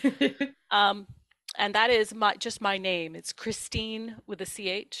summer. Um, and that is just my name. It's Christine with a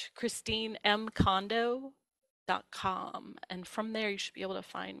CH, ChristineMCondo.com. And from there, you should be able to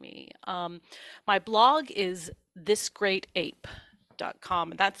find me. My blog is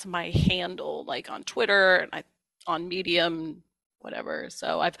thisgreatape.com. And that's my handle, like on Twitter. And I on Medium, whatever.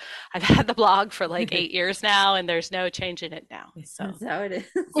 So I've had the blog for like 8 years now, and there's no change in it now. So That's how it is.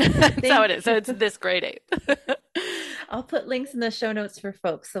 that's how it is. So it's this grade 8. I'll put links in the show notes for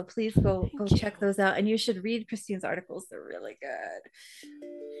folks, so please go Thank check you. those out. And you should read Christine's articles; they're really good.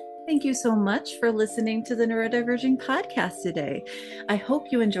 Thank you so much for listening to the Neurodiverging podcast today. I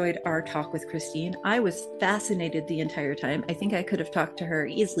hope you enjoyed our talk with Christine. I was fascinated the entire time. I think I could have talked to her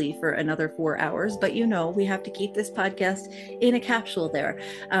easily for another 4 hours, but we have to keep this podcast in a capsule there.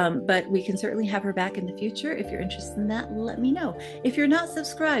 But we can certainly have her back in the future. If you're interested in that, let me know. If you're not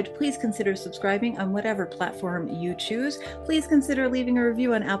subscribed, please consider subscribing on whatever platform you choose. Please consider leaving a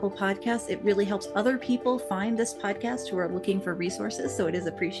review on Apple Podcasts. It really helps other people find this podcast who are looking for resources, so it is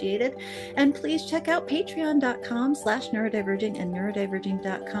appreciated. And please check out patreon.com/neurodiverging and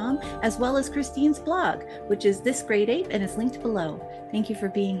neurodiverging.com, as well as Christine's blog, which is This Grade 8, and it's linked below. Thank you for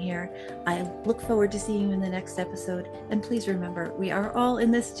being here. I look forward to seeing you in the next episode. And please remember, we are all in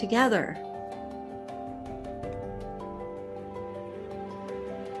this together.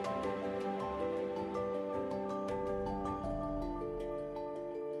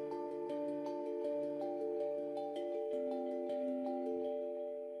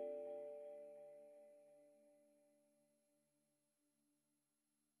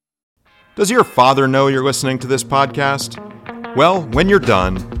 Does your father know you're listening to this podcast? Well, when you're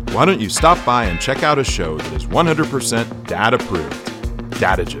done, why don't you stop by and check out a show that is 100% dad-approved,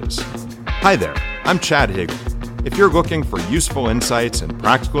 Dadages. Hi there, I'm Chad Higgle. If you're looking for useful insights and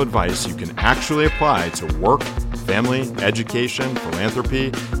practical advice you can actually apply to work, family, education,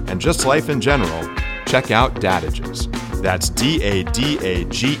 philanthropy, and just life in general, check out Dadages. That's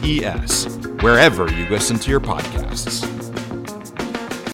Dadages, wherever you listen to your podcasts.